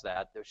caused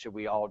that, should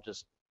we all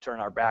just turn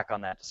our back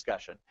on that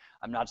discussion.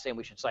 I'm not saying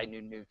we should site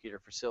new nuclear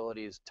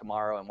facilities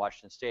tomorrow in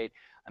Washington State.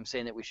 I'm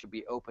saying that we should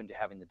be open to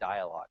having the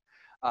dialogue.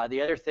 The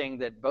other thing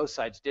that both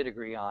sides did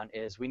agree on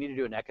is we need to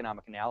do an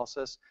economic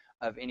analysis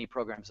of any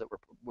programs that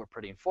we're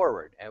putting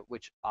forward,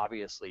 which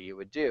obviously you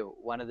would do.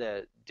 One of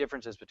the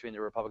differences between the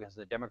Republicans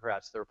and the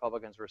Democrats, the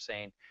Republicans were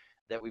saying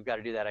that we've got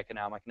to do that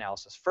economic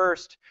analysis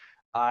first.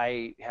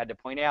 I had to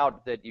point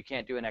out that you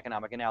can't do an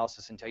economic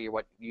analysis until you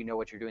know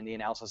what you're doing the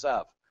analysis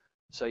of.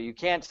 So you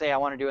can't say I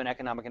want to do an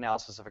economic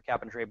analysis of a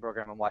cap and trade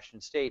program in Washington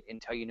State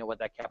until you know what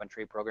that cap and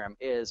trade program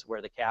is,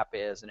 where the cap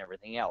is, and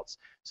everything else.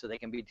 So they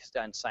can be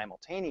done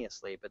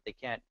simultaneously, but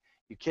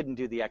you couldn't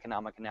do the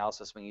economic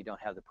analysis when you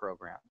don't have the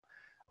program.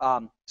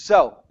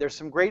 So there's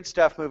some great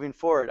stuff moving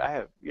forward.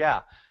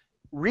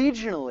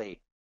 Regionally,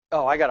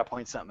 I got to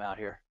point something out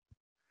here.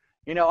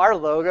 You know, our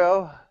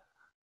logo,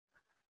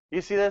 you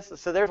see this?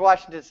 So there's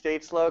Washington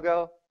State's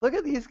logo. Look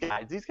at these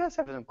guys. These guys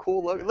have some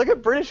cool logo. Look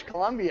at British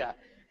Columbia.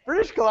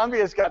 British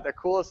Columbia's got the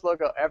coolest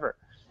logo ever.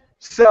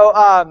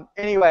 So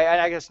anyway, and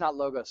I guess not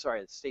logo,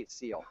 sorry, it's state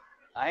seal.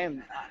 I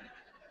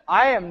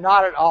am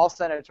not at all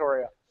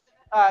senatorial.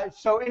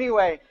 So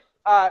anyway,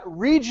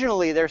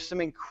 regionally, there's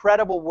some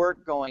incredible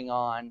work going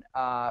on,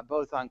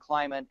 both on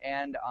climate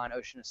and on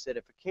ocean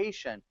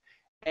acidification.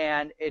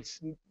 And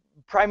it's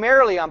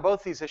primarily on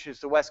both these issues,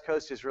 the West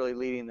Coast is really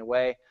leading the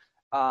way.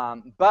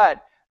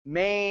 But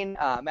Maine,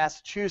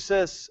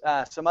 Massachusetts,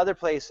 some other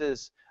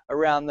places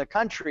around the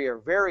country are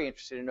very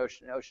interested in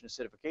ocean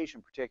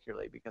acidification,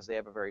 particularly because they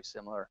have a very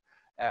similar,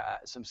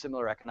 some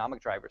similar economic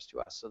drivers to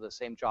us. So the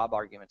same job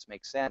arguments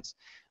make sense.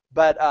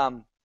 But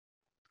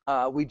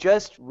we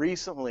just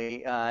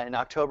recently, in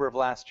October of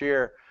last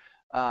year,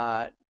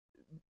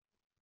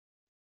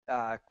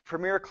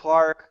 Premier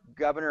Clark,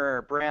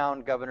 Governor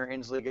Brown, Governor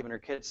Inslee, Governor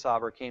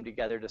Kitzhaber came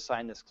together to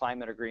sign this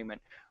climate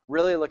agreement,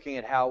 really looking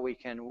at how we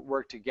can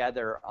work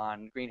together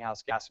on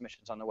greenhouse gas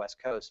emissions on the West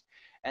Coast.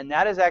 And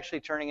that is actually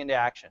turning into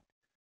action.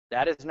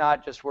 That is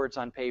not just words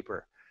on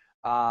paper.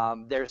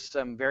 There's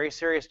some very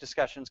serious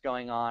discussions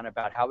going on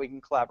about how we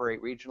can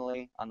collaborate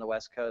regionally on the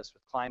West Coast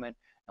with climate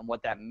and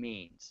what that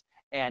means.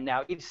 And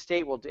now each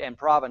state and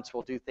province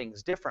will do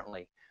things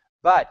differently.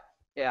 But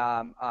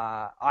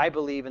I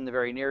believe in the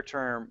very near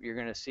term, you're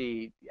going to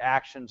see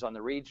actions on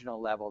the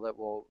regional level that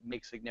will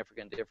make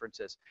significant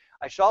differences.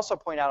 I should also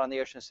point out on the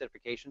ocean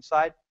acidification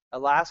side,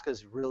 Alaska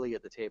is really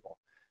at the table.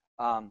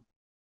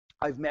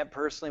 I've met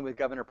personally with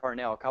Governor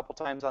Parnell a couple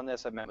times on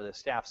this. I've met with his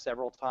staff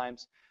several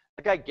times.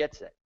 The guy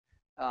gets it,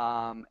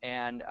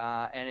 and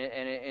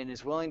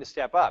is willing to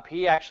step up.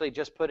 He actually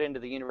just put into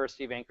the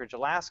University of Anchorage,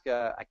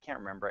 Alaska, I can't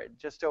remember it,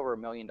 just over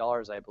 $1 million,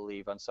 I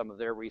believe, on some of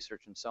their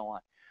research and so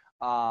on.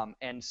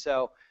 And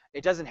so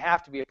it doesn't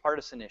have to be a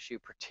partisan issue,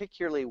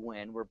 particularly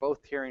when we're both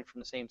hearing from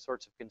the same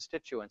sorts of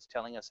constituents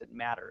telling us it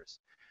matters.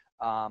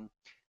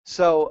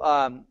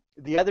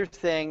 The other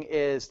thing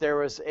is there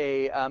was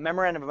a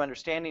memorandum of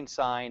understanding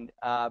signed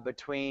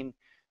between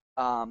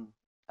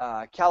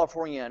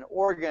California and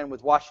Oregon,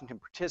 with Washington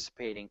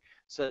participating,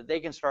 so that they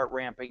can start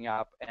ramping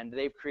up. And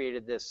they've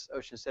created this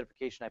ocean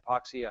acidification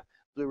hypoxia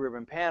blue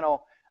ribbon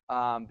panel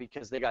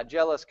because they got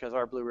jealous because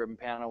our blue ribbon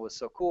panel was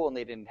so cool and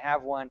they didn't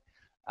have one.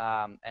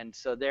 And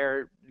so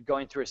they're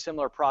going through a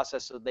similar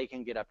process so they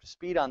can get up to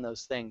speed on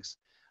those things.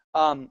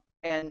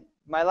 And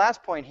my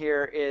last point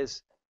here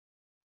is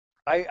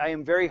I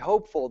am very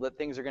hopeful that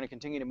things are going to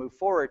continue to move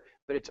forward,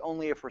 but it's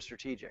only if we're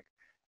strategic.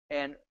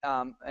 And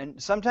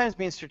sometimes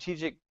being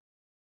strategic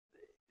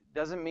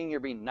doesn't mean you're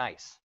being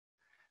nice.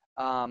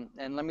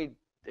 And let me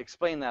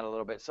explain that a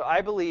little bit. So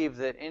I believe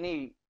that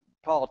any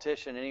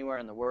politician anywhere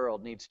in the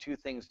world needs two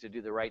things to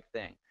do the right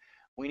thing.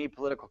 We need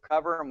political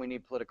cover and we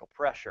need political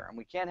pressure, and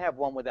we can't have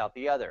one without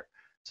the other.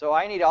 So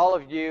I need all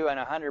of you and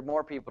 100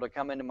 more people to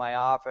come into my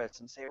office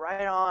and say,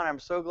 right on, I'm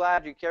so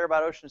glad you care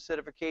about ocean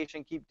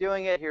acidification, keep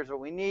doing it, here's what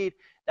we need.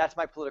 That's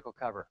my political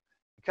cover.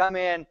 You come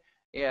in,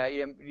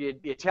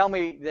 you tell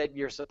me that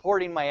you're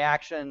supporting my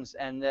actions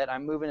and that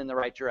I'm moving in the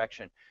right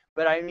direction.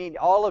 But I need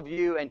all of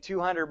you and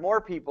 200 more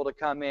people to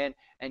come in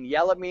and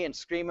yell at me and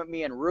scream at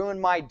me and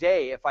ruin my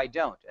day if I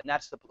don't, and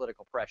that's the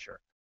political pressure.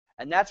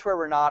 And that's where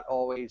we're not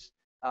always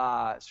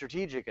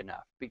strategic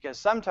enough, because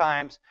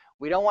sometimes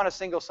we don't want to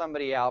single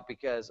somebody out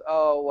because,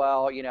 oh,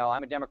 well, you know,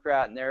 I'm a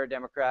Democrat and they're a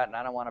Democrat and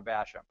I don't want to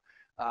bash them.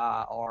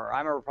 Or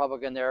I'm a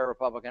Republican, they're a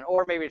Republican.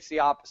 Or maybe it's the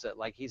opposite,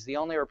 like he's the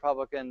only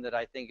Republican that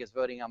I think is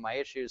voting on my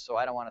issues, so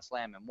I don't want to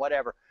slam him,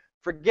 whatever.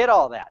 Forget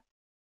all that.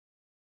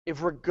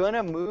 If we're going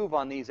to move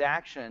on these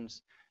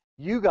actions,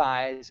 you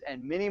guys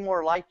and many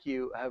more like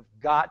you have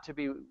got to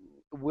be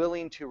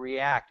willing to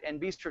react and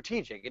be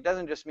strategic. It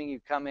doesn't just mean you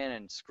come in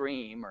and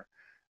scream or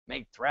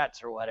make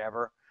threats or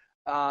whatever,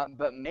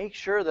 but make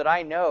sure that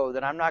I know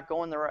that I'm not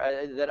going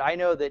that I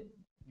know that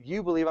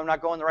you believe I'm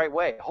not going the right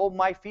way. Hold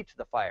my feet to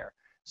the fire.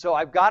 So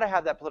I've got to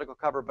have that political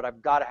cover, but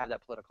I've got to have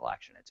that political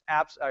action. It's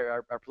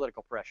our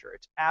political pressure.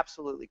 It's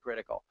absolutely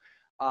critical.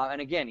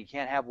 And again, you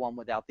can't have one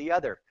without the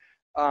other.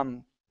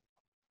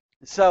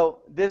 So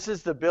this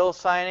is the bill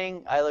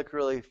signing. I look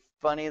really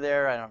funny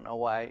there. I don't know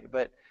why,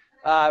 but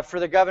for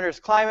the governor's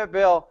climate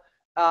bill.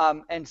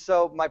 And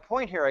so my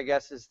point here, I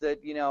guess, is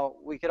that, you know,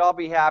 we could all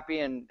be happy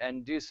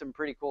and do some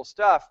pretty cool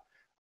stuff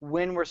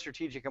when we're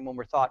strategic and when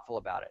we're thoughtful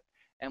about it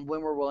and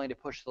when we're willing to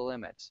push the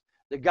limits.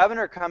 The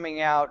governor coming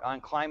out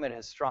on climate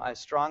as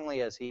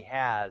strongly as he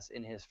has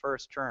in his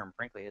first term,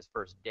 frankly, his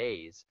first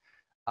days,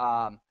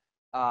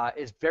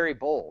 is very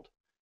bold.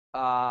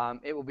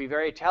 It will be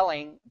very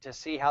telling to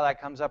see how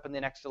that comes up in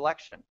the next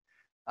election.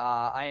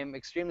 I am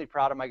extremely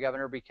proud of my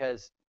governor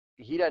because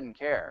he doesn't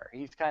care.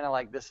 He's kind of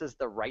like, this is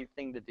the right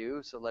thing to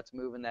do, so let's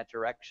move in that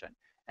direction.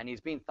 And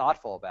he's being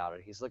thoughtful about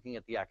it. He's looking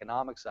at the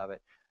economics of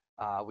it.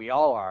 We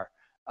all are.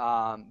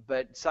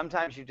 But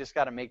sometimes you just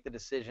got to make the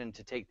decision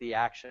to take the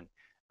action.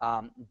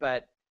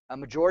 But a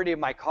majority of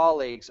my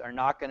colleagues are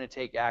not going to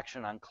take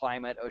action on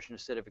climate, ocean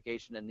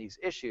acidification, and these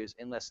issues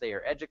unless they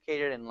are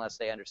educated, unless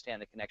they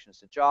understand the connections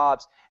to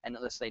jobs, and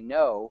unless they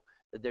know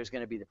that there's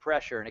going to be the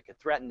pressure and it could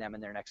threaten them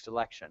in their next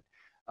election.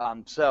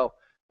 So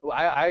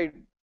I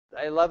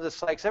love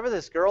this, like, except for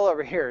this girl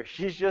over here.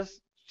 She's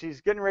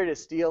getting ready to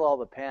steal all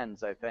the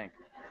pens, I think.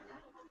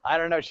 I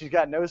don't know. She's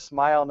got no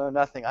smile, no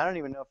nothing. I don't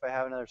even know if I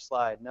have another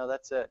slide. No,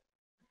 that's it.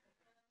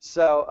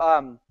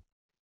 So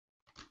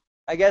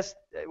I guess,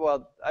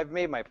 well, I've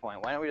made my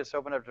point. Why don't we just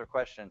open up to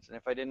questions? And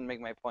if I didn't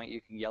make my point,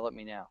 you can yell at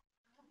me now.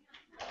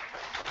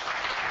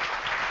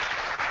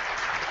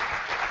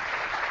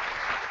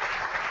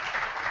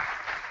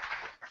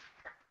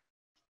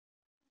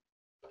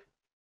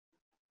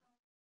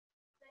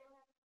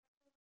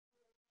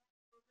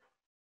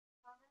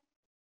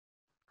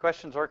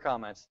 Questions or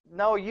comments?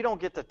 No, you don't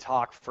get to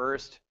talk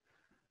first.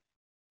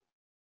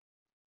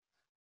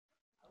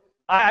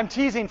 I'm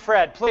teasing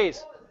Fred,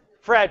 please.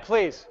 Fred,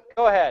 please.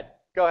 Go ahead.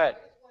 Go ahead.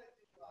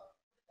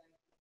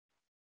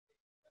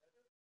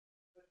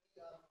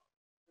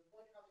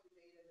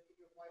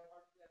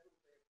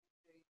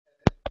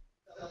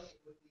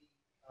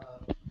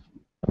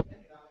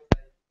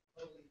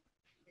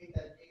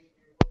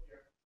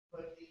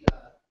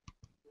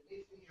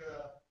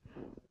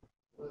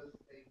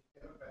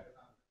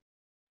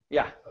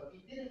 Yeah. So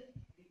he didn't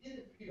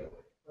veto it,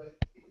 but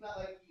it's not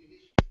like he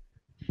initiated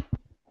it,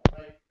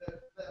 right?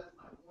 That's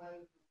my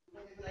one.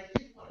 And I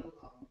did want to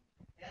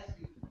ask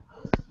you,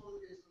 I was told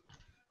there's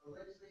a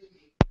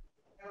legislation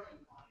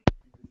herring on it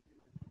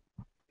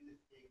in this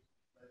state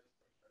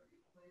legislature. Are you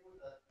familiar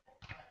with the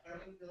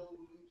herring bill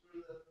moving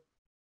through the?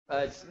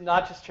 It's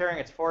not just herring,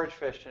 it's forage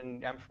fish,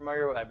 and I'm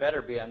familiar with. I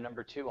better be. I'm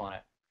number 2 on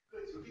it.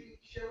 Good. So can you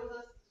share with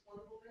us this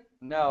wonderful thing?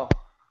 No.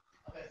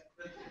 Okay.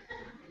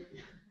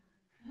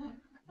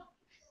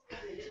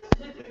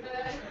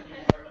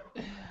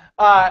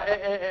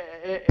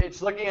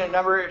 It's looking at a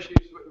number of issues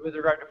with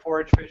regard to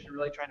forage fish and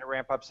really trying to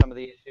ramp up some of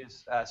the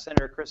issues.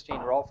 Senator Christine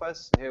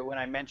Rolfus, who, when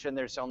I mentioned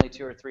there's only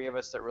 2 or 3 of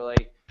us that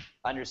really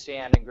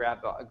understand and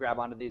grab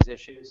onto these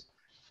issues,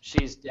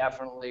 she's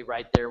definitely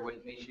right there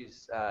with me.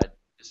 She's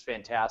just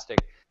fantastic,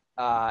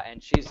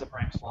 and she's the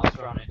prime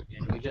sponsor on it.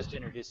 And we just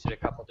introduced it a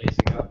couple days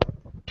ago.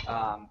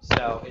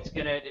 So it's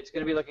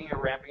gonna be looking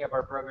at ramping up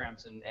our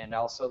programs and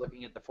also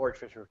looking at the forage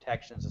fish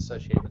protections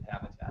associated with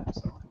habitat and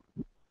so on.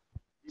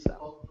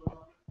 So,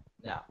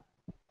 no.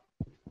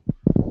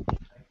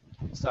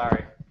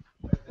 Sorry.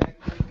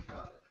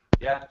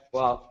 Yeah,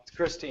 well, it's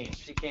Christine.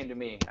 She came to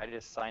me. I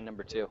just signed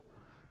number 2.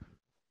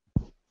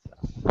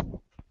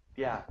 So,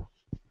 yeah.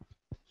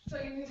 So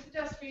you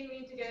suggest we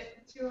need to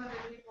get 200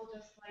 people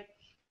just like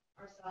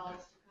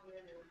ourselves to come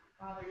in and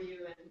bother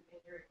you and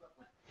your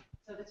equipment.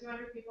 So the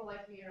 200 people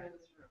like me are in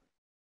this room.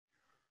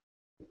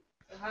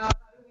 So how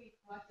do we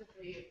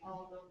collectively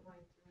all go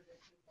find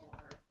 200 people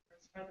or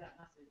spread that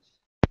message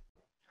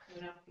to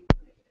enough people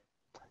to make it?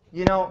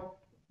 You know,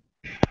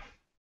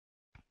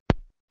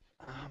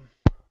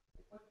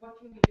 what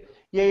can we do?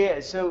 yeah.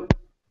 So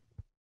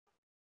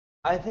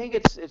I think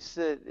it's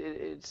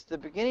the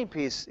beginning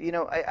piece. You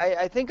know,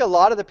 I think a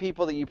lot of the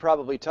people that you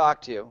probably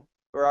talk to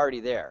are already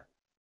there.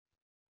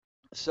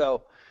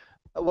 So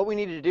what we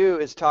need to do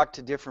is talk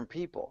to different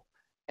people,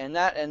 and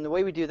the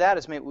way we do that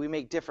is we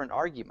make different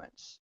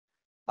arguments.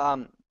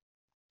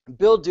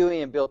 Bill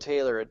Dewey and Bill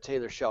Taylor at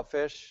Taylor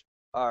Shellfish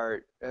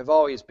have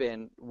always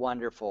been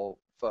wonderful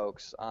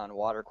folks on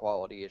water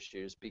quality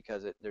issues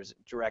because it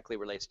directly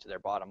relates to their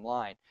bottom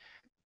line.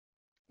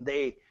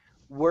 They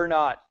were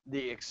not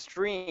the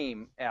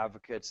extreme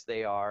advocates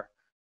they are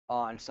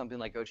on something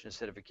like ocean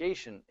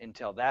acidification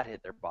until that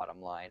hit their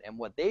bottom line. And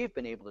what they've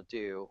been able to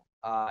do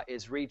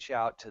is reach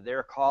out to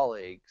their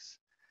colleagues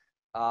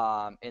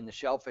in the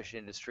shellfish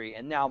industry,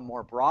 and now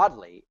more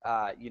broadly,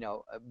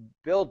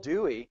 Bill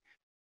Dewey,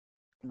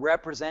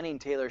 representing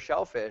Taylor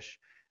Shellfish.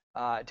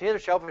 Taylor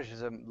Shellfish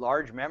is a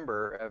large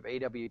member of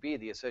AWB,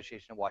 the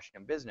Association of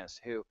Washington Business,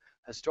 who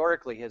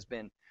historically has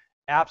been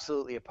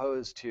absolutely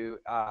opposed to.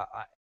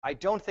 I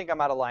don't think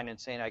I'm out of line in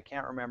saying I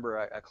can't remember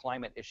a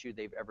climate issue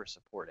they've ever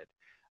supported.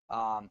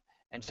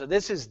 And so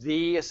this is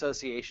the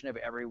association of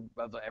every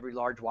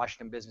large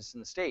Washington business in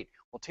the state.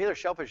 Well, Taylor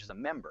Shellfish is a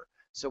member.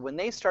 So when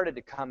they started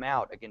to come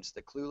out against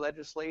the CLUE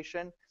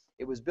legislation,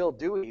 it was Bill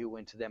Dewey who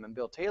went to them and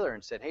Bill Taylor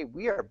and said, hey,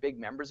 we are big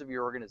members of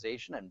your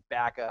organization and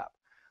back up,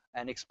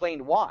 and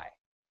explained why.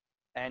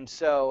 And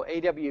so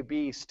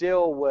AWB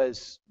still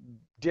was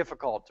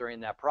difficult during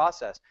that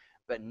process,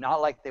 but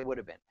not like they would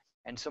have been.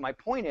 And so my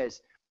point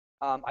is,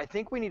 I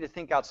think we need to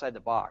think outside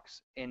the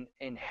box in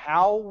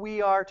how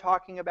we are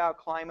talking about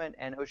climate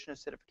and ocean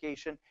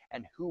acidification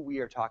and who we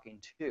are talking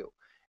to.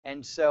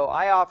 And so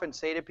I often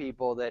say to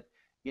people that,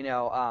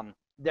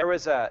 there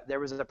was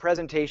a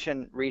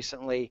presentation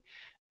recently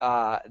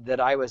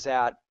that I was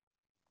at,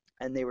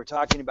 and they were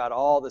talking about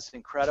all this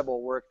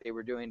incredible work they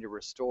were doing to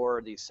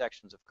restore these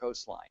sections of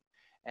coastline.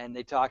 And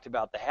they talked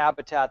about the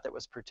habitat that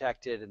was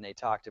protected, and they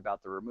talked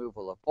about the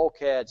removal of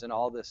bulkheads and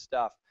all this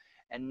stuff.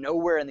 And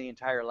nowhere in the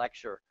entire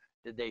lecture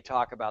did they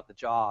talk about the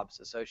jobs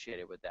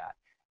associated with that.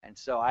 And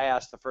so I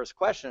asked the first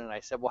question, and I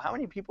said, well, how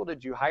many people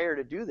did you hire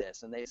to do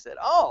this? And they said,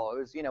 oh, it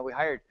was, we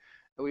hired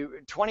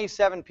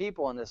 27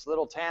 people in this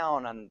little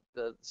town on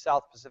the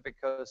South Pacific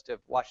coast of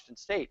Washington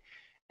State.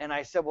 And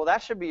I said, well,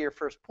 that should be your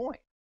first point.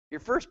 Your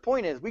first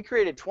point is we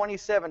created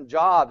 27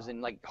 jobs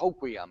in like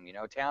Hoquiam,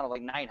 a town of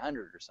like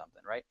 900 or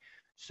something, right?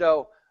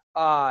 So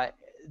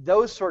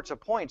those sorts of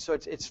points. So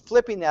it's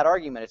flipping that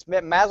argument. It's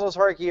Maslow's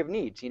hierarchy of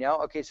needs,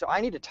 Okay, so I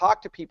need to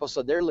talk to people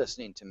so they're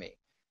listening to me,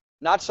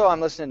 not so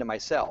I'm listening to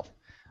myself.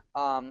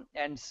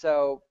 And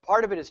so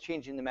part of it is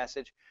changing the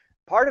message.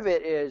 Part of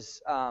it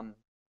is,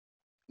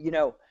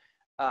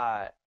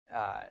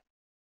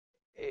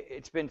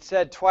 it's been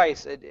said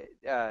twice.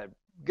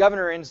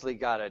 Governor Inslee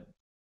got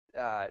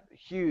a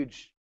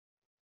huge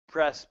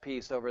press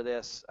piece over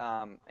this,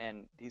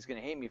 and he's going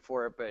to hate me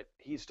for it, but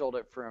he stole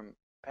it from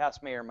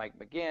past Mayor Mike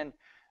McGinn,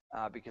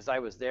 because I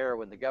was there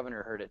when the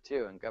governor heard it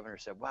too, and the governor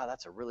said, wow,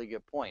 that's a really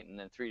good point. And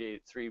then 3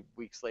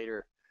 weeks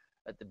later,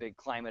 at the big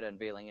climate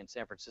unveiling in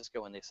San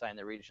Francisco when they signed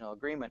the regional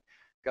agreement,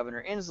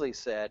 Governor Inslee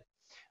said,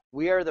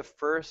 we are the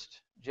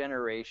first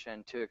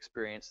generation to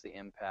experience the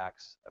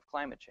impacts of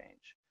climate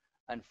change.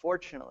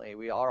 Unfortunately,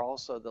 we are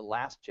also the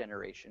last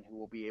generation who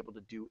will be able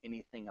to do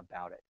anything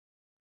about it.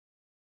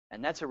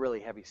 And that's a really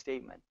heavy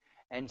statement.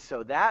 And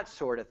so that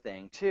sort of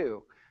thing,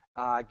 too,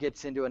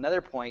 gets into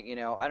another point. You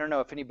know, I don't know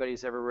if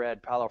anybody's ever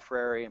read Paulo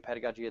Freire and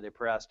Pedagogy of the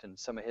Oppressed and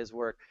some of his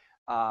work.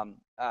 I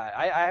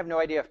have no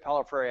idea if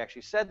Paulo Freire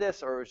actually said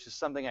this or it was just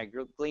something I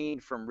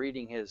gleaned from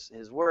reading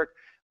his work,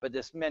 but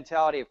this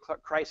mentality of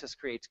crisis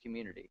creates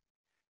community.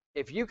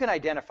 If you can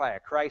identify a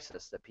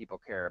crisis that people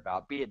care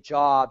about, be it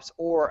jobs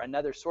or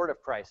another sort of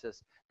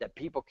crisis that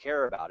people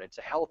care about, it's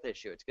a health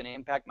issue, it's going to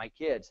impact my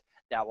kids,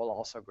 that will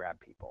also grab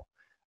people.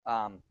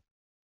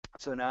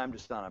 So now I'm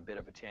just on a bit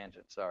of a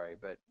tangent, sorry,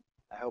 but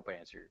I hope I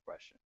answered your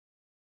question.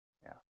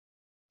 Yeah.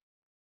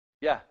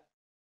 Yeah.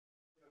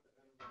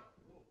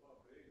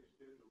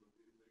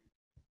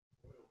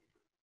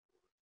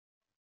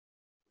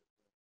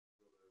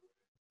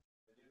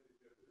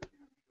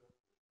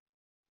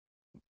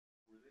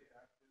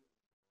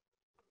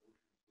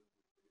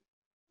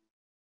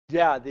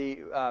 Yeah,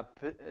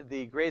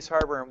 the Grays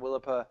Harbor and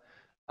Willapa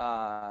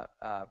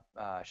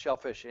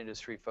shellfish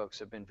industry folks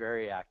have been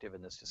very active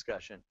in this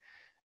discussion.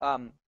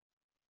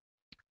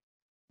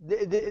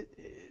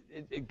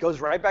 It goes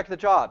right back to the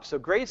job. So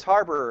Grays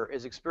Harbor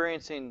is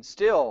experiencing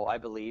still, I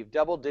believe,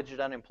 double-digit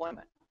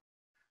unemployment.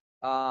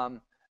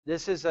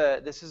 This is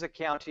a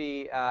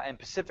county, and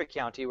Pacific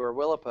County, where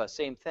Willapa,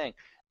 same thing.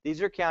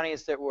 These are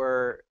counties that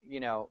were,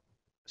 you know,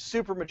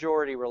 super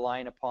majority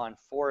relying upon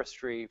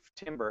forestry,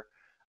 timber,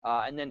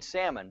 and then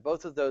salmon.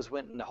 Both of those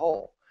went in the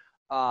hole.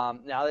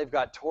 Now they've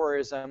got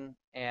tourism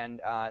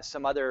and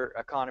some other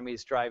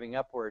economies driving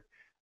upward,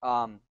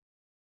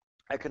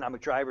 economic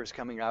drivers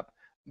coming up.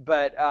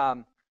 But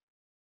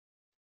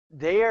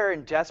they are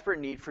in desperate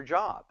need for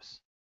jobs.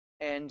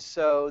 And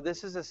so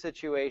this is a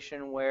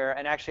situation where,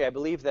 and actually I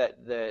believe that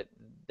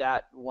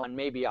that one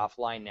may be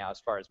offline now as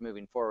far as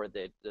moving forward,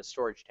 the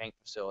storage tank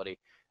facility.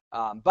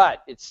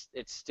 But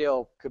it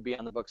still could be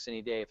on the books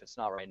any day if it's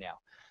not right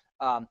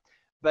now.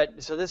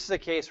 But so this is a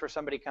case where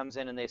somebody comes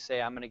in and they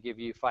say, I'm going to give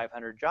you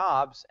 500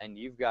 jobs and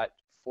you've got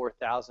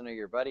 4,000 of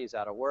your buddies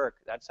out of work.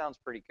 That sounds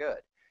pretty good.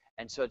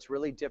 And so it's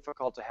really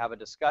difficult to have a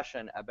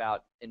discussion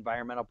about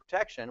environmental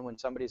protection when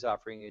somebody's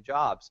offering you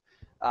jobs.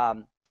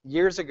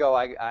 Years ago,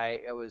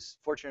 I was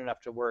fortunate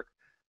enough to work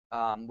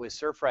with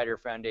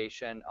Surfrider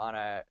Foundation on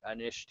an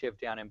initiative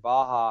down in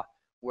Baja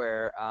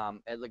where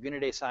at Laguna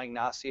de San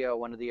Ignacio,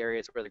 one of the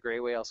areas where the gray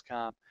whales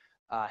come,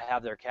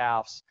 have their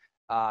calves,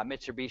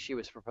 Mitsubishi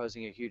was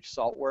proposing a huge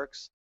salt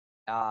works,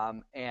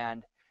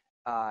 and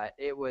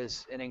it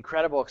was an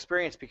incredible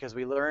experience because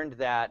we learned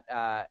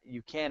that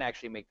you can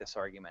actually make this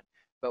argument.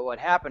 But what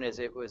happened is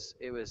it was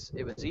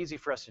easy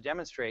for us to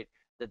demonstrate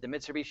that the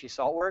Mitsubishi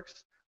salt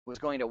works was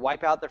going to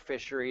wipe out their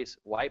fisheries,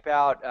 wipe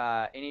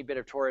out any bit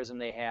of tourism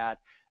they had,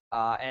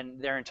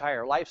 and their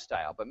entire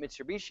lifestyle. But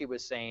Mitsubishi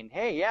was saying,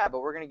 hey, yeah,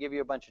 but we're going to give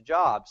you a bunch of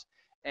jobs.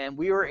 And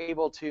we were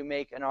able to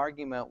make an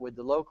argument with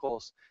the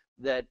locals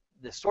that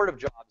the sort of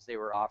jobs they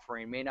were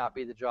offering may not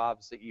be the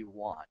jobs that you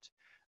want.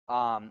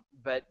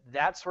 But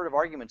that sort of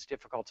argument's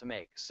difficult to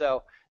make.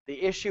 So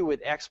the issue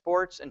with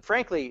exports, and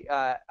frankly,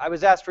 I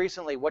was asked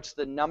recently, what's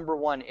the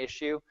 #1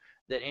 issue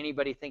that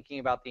anybody thinking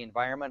about the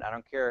environment, I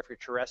don't care if you're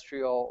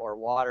terrestrial or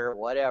water,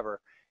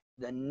 whatever,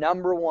 the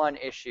 #1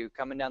 issue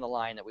coming down the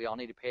line that we all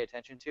need to pay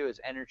attention to is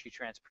energy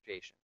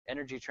transportation,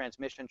 energy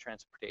transmission,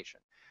 transportation.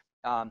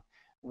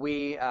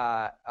 We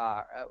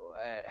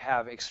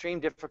have extreme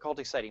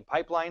difficulty siting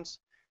pipelines.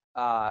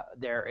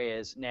 There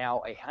is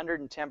now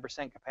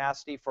 110%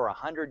 capacity for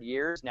 100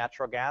 years.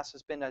 Natural gas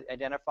has been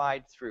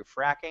identified through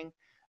fracking.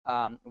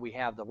 We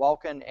have the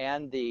Vulcan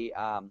and the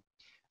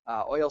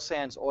oil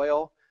sands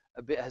oil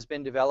has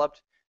been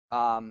developed.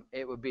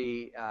 It would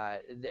be,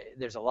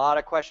 there's a lot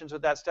of questions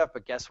with that stuff,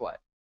 but guess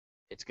what?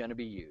 It's going to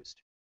be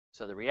used.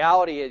 So the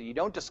reality is you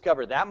don't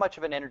discover that much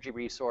of an energy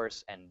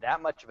resource and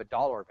that much of a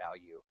dollar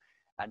value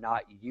and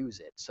not use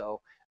it.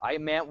 So I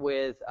met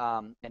with,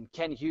 and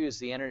Ken Hughes,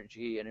 the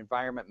Energy and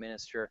Environment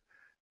Minister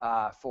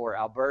for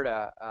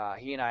Alberta,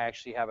 he and I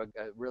actually have a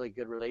really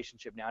good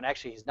relationship now. And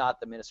actually, he's not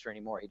the minister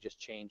anymore. He just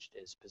changed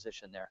his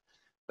position there.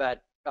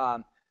 But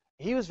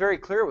he was very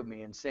clear with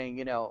me in saying,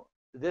 you know,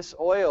 this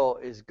oil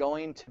is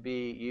going to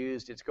be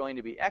used, it's going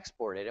to be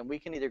exported, and we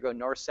can either go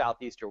north,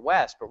 south, east, or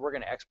west, but we're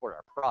going to export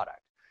our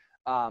product.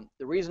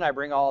 The reason I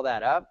bring all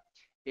that up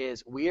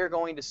is we are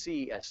going to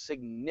see a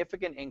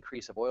significant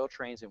increase of oil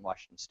trains in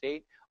Washington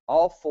State.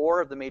 All 4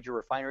 of the major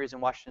refineries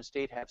in Washington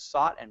State have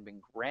sought and been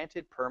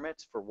granted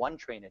permits for 1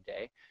 train a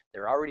day.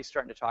 They're already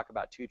starting to talk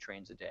about 2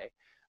 trains a day.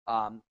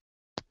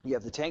 You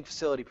have the tank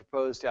facility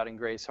proposed out in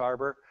Grays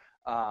Harbor.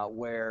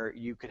 where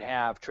you could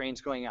have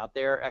trains going out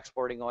there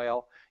exporting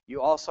oil.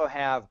 You also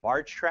have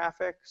barge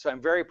traffic. So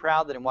I'm very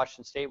proud that in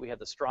Washington State we have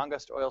the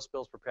strongest oil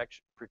spills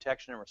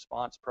protection and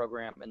response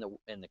program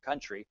in the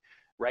country,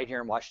 right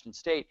here in Washington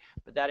State.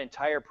 But that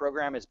entire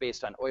program is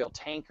based on oil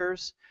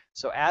tankers.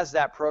 So as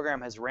that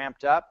program has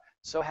ramped up,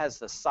 so has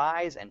the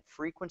size and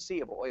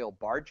frequency of oil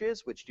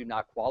barges, which do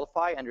not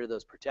qualify under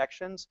those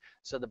protections.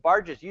 So the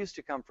barges used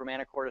to come from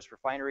Anacortes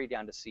Refinery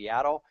down to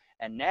Seattle,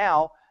 and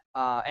now,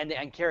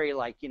 and carry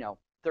like,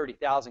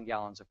 30,000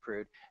 gallons of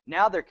crude.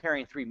 Now they're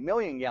carrying 3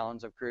 million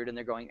gallons of crude, and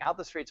they're going out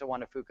the Straits of Juan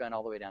de Fuca and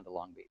all the way down to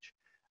Long Beach.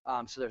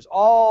 So there's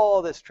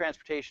all this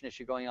transportation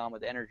issue going on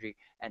with energy,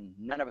 and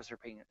none of us are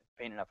paying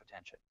enough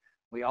attention.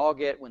 We all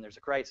get when there's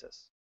a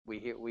crisis. We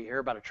hear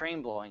about a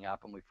train blowing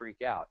up, and we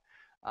freak out.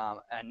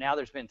 And now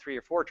there's been 3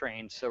 or 4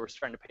 trains, so we're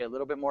starting to pay a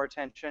little bit more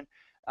attention.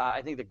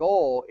 I think the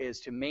goal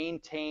is to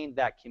maintain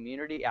that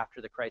community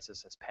after the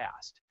crisis has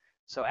passed.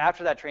 So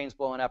after that train's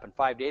blowing up and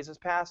 5 days has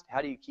passed,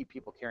 how do you keep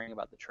people caring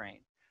about the train?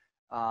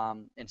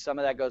 And some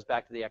of that goes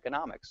back to the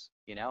economics.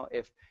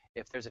 If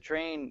there's a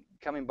train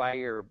coming by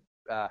your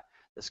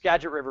the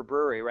Skagit River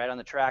Brewery right on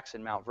the tracks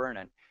in Mount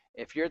Vernon,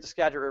 if you're at the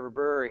Skagit River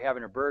Brewery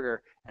having a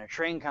burger and a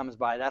train comes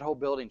by, that whole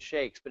building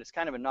shakes. But it's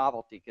kind of a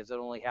novelty because it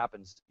only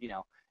happens,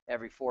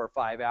 every 4 or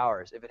 5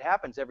 hours. If it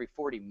happens every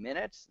 40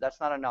 minutes, that's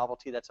not a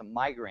novelty, that's a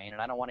migraine,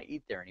 and I don't want to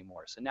eat there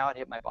anymore. So now it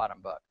hit my bottom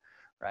book,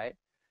 right?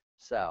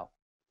 So,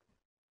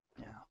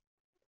 yeah.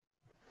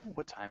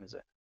 What time is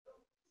it?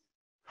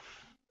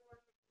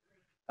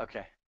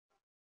 Okay.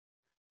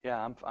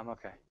 Yeah, I'm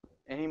okay.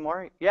 Any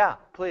more? Yeah,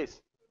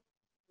 please.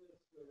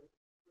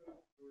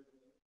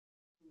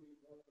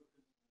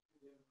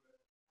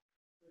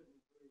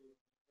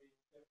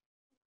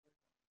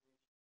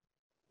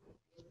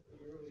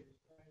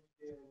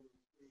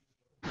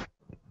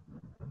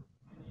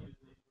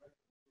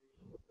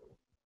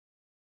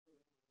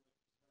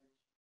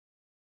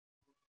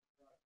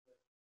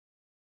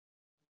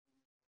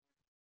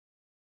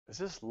 Is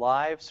this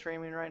live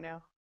streaming right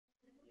now?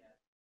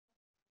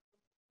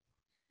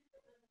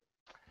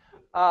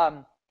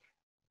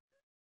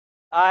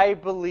 I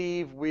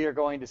believe we are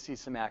going to see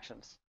some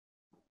actions.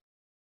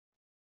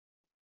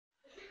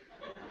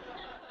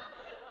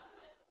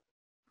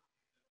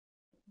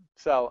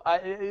 So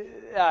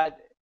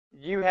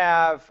you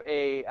have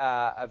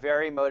a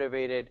very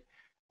motivated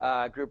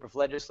group of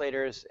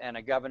legislators and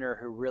a governor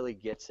who really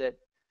gets it.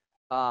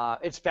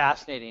 It's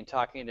fascinating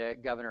talking to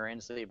Governor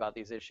Inslee about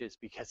these issues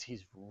because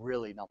he's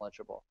really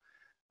knowledgeable.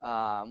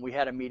 We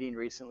had a meeting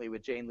recently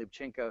with Jane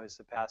Lubchenco, who's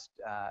the past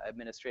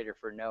administrator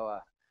for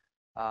NOAA,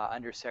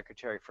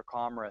 Undersecretary for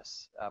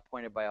Commerce,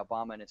 appointed by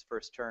Obama in his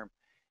first term.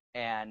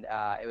 And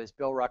it was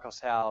Bill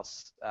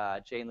Ruckelshaus,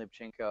 Jane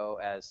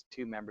Lubchenco as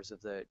 2 members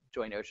of the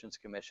Joint Oceans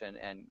Commission,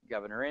 and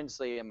Governor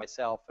Inslee and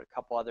myself, and a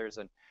couple others.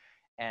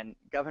 And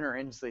Governor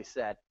Inslee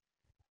said,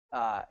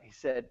 he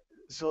said,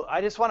 so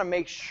I just want to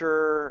make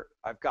sure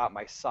I've got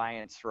my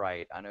science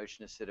right on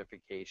ocean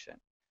acidification.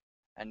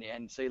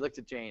 And so he looked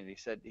at Jane and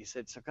he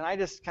said, so can I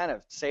just kind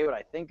of say what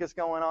I think is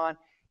going on?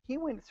 He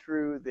went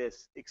through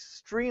this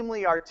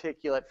extremely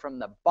articulate from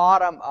the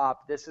bottom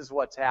up, this is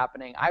what's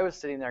happening. I was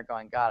sitting there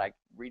going, God, I'm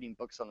reading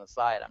books on the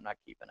side, I'm not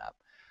keeping up.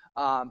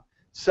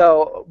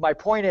 So my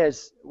point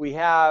is, we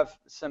have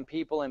some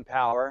people in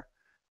power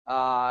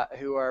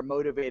who are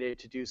motivated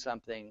to do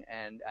something,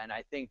 and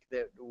I think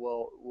that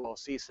we'll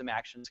see some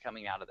actions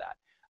coming out of that.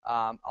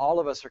 All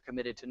of us are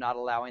committed to not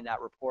allowing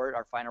that report,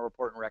 our final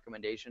report and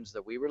recommendations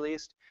that we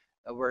released.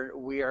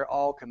 We are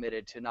all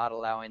committed to not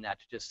allowing that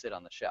to just sit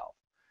on the shelf.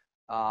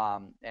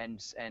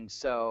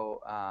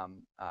 So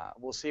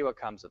we'll see what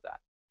comes of that.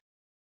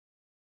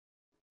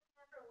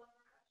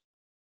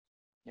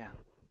 Yeah.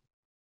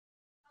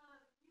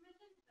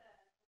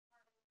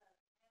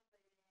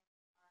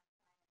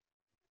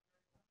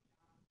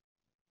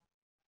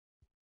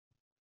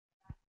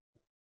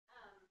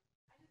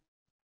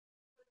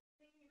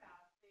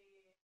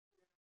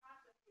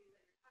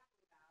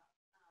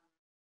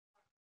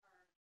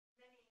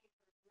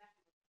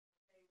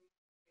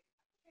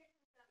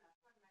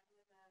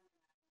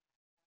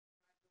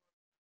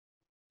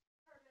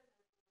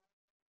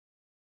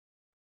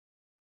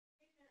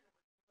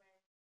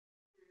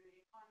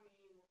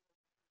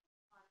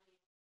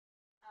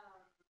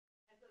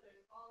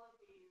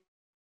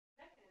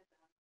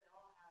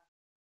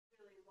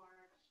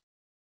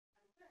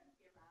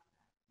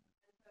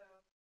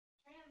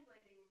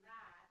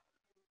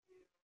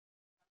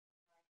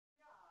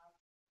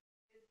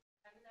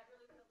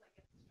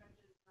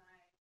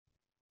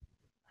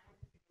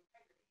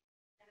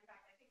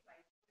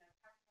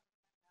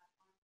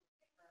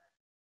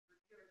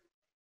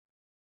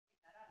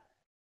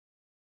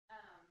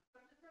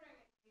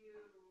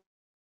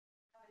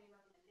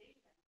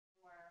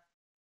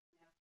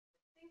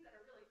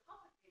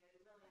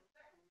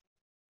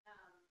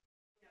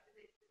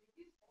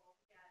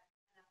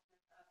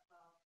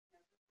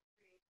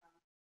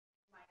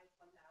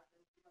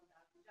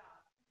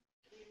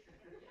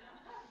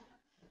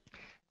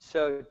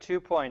 So 2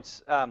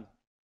 points.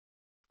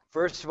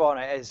 First of all, and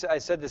I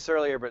said this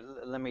earlier, but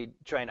let me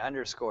try and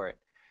underscore it.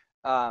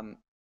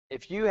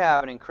 If you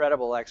have an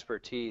incredible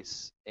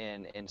expertise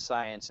in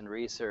science and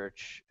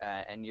research,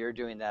 and you're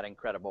doing that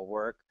incredible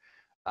work,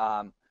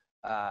 well,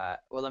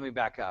 let me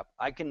back up.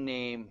 I can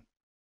name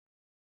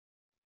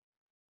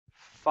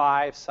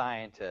 5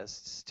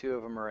 scientists, 2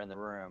 of them are in the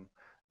room,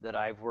 that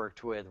I've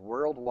worked with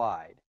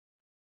worldwide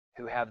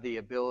who have the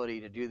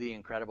ability to do the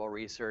incredible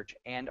research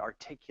and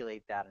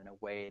articulate that in a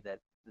way that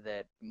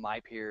my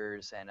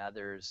peers and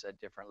others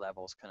at different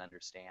levels can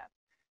understand.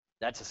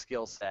 That's a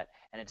skill set,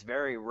 and it's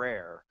very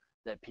rare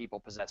that people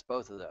possess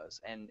both of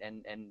those, and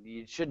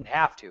you shouldn't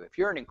have to. If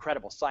you're an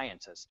incredible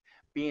scientist,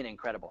 be an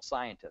incredible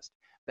scientist,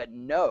 but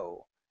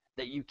know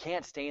that you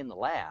can't stay in the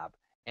lab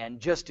and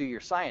just do your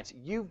science.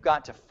 You've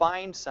got to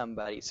find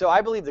somebody. So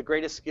I believe the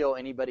greatest skill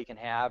anybody can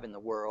have in the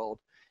world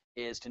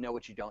is to know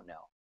what you don't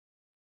know.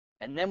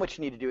 And then what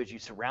you need to do is you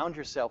surround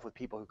yourself with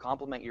people who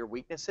complement your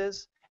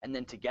weaknesses, and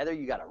then together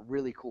you got a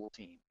really cool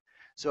team.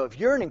 So if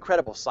you're an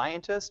incredible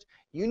scientist,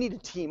 you need to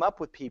team up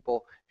with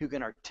people who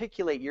can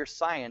articulate your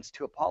science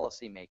to a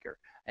policymaker.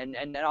 And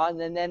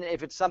then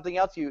if it's something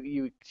else,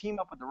 you team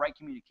up with the right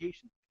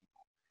communication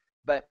people.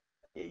 But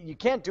you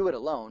can't do it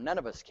alone. None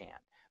of us can.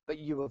 But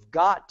you have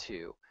got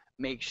to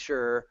make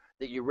sure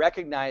that you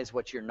recognize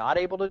what you're not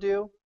able to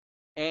do,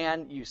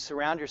 and you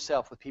surround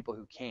yourself with people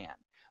who can.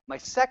 My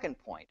second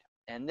point,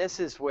 and this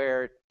is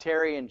where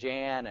Terry and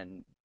Jan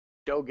and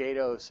Joe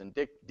Gatos and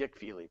Dick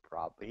Feely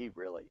probably,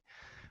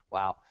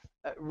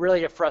 really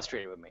get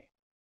frustrated with me.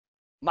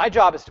 My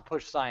job is to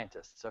push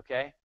scientists,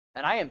 okay?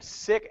 And I am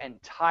sick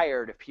and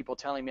tired of people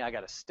telling me I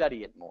got to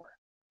study it more.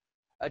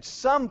 At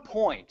some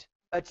point,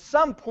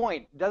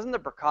 doesn't the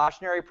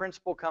precautionary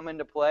principle come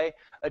into play?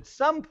 At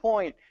some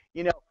point,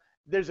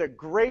 there's a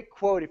great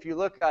quote. If you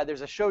look,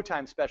 there's a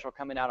Showtime special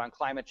coming out on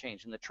climate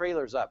change, and the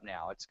trailer's up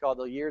now. It's called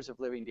The Years of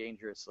Living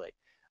Dangerously.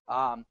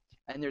 And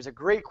there's a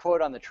great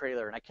quote on the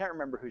trailer, and I can't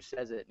remember who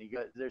says it. And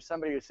there's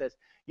somebody who says,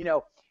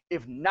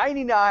 if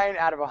 99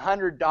 out of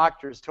 100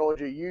 doctors told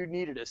you you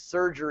needed a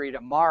surgery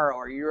tomorrow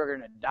or you were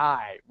going to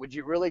die, would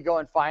you really go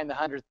and find the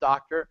 100th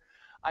doctor?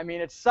 I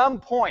mean, at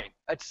some point,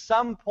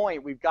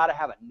 we've got to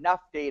have enough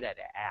data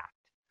to act.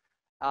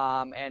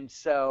 And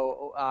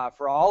so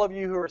for all of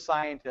you who are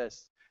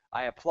scientists,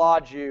 I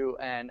applaud you,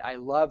 and I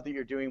love that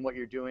you're doing what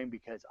you're doing,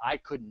 because I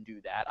couldn't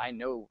do that. I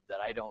know that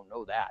I don't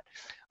know that.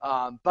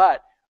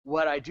 But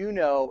what I do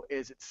know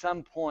is at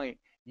some point,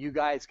 you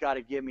guys got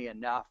to give me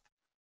enough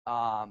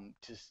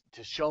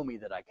to show me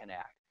that I can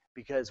act.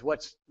 Because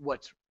what's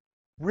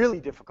really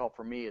difficult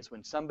for me is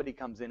when somebody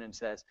comes in and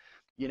says,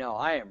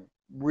 I am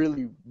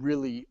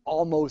really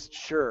almost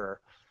sure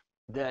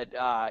that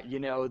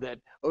that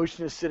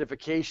ocean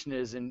acidification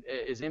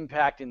is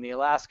impacting the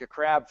Alaska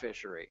crab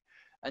fishery.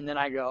 And then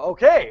I go,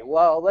 okay,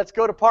 well, let's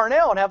go to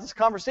Parnell and have this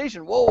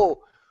conversation.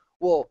 Whoa,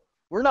 well,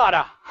 we're not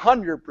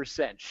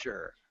 100%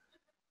 sure.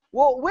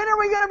 Well, when are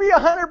we going to be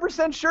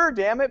 100% sure,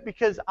 damn it?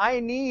 Because I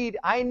need,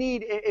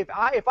 if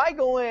I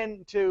go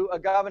into a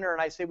governor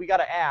and I say we got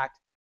to act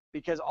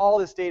because all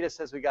this data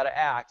says we got to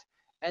act,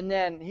 and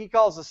then he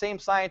calls the same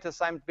scientists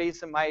I'm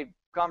basing my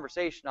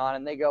conversation on,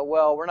 and they go,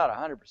 well, we're not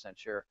 100%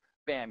 sure.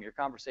 Bam, your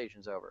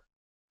conversation's over.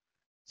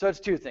 So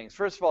it's 2 things.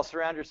 First of all,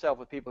 surround yourself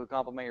with people who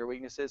complement your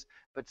weaknesses.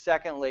 But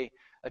secondly,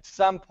 at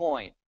some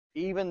point,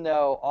 even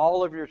though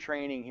all of your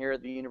training here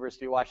at the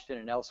University of Washington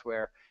and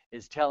elsewhere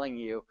is telling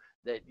you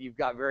that you've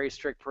got very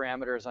strict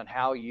parameters on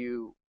how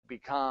you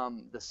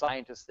become the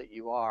scientist that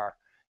you are,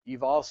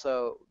 you've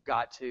also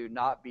got to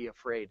not be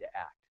afraid to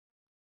act.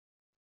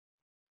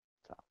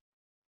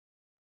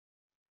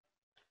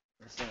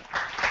 So,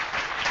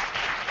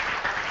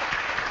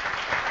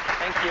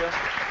 thank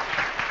you.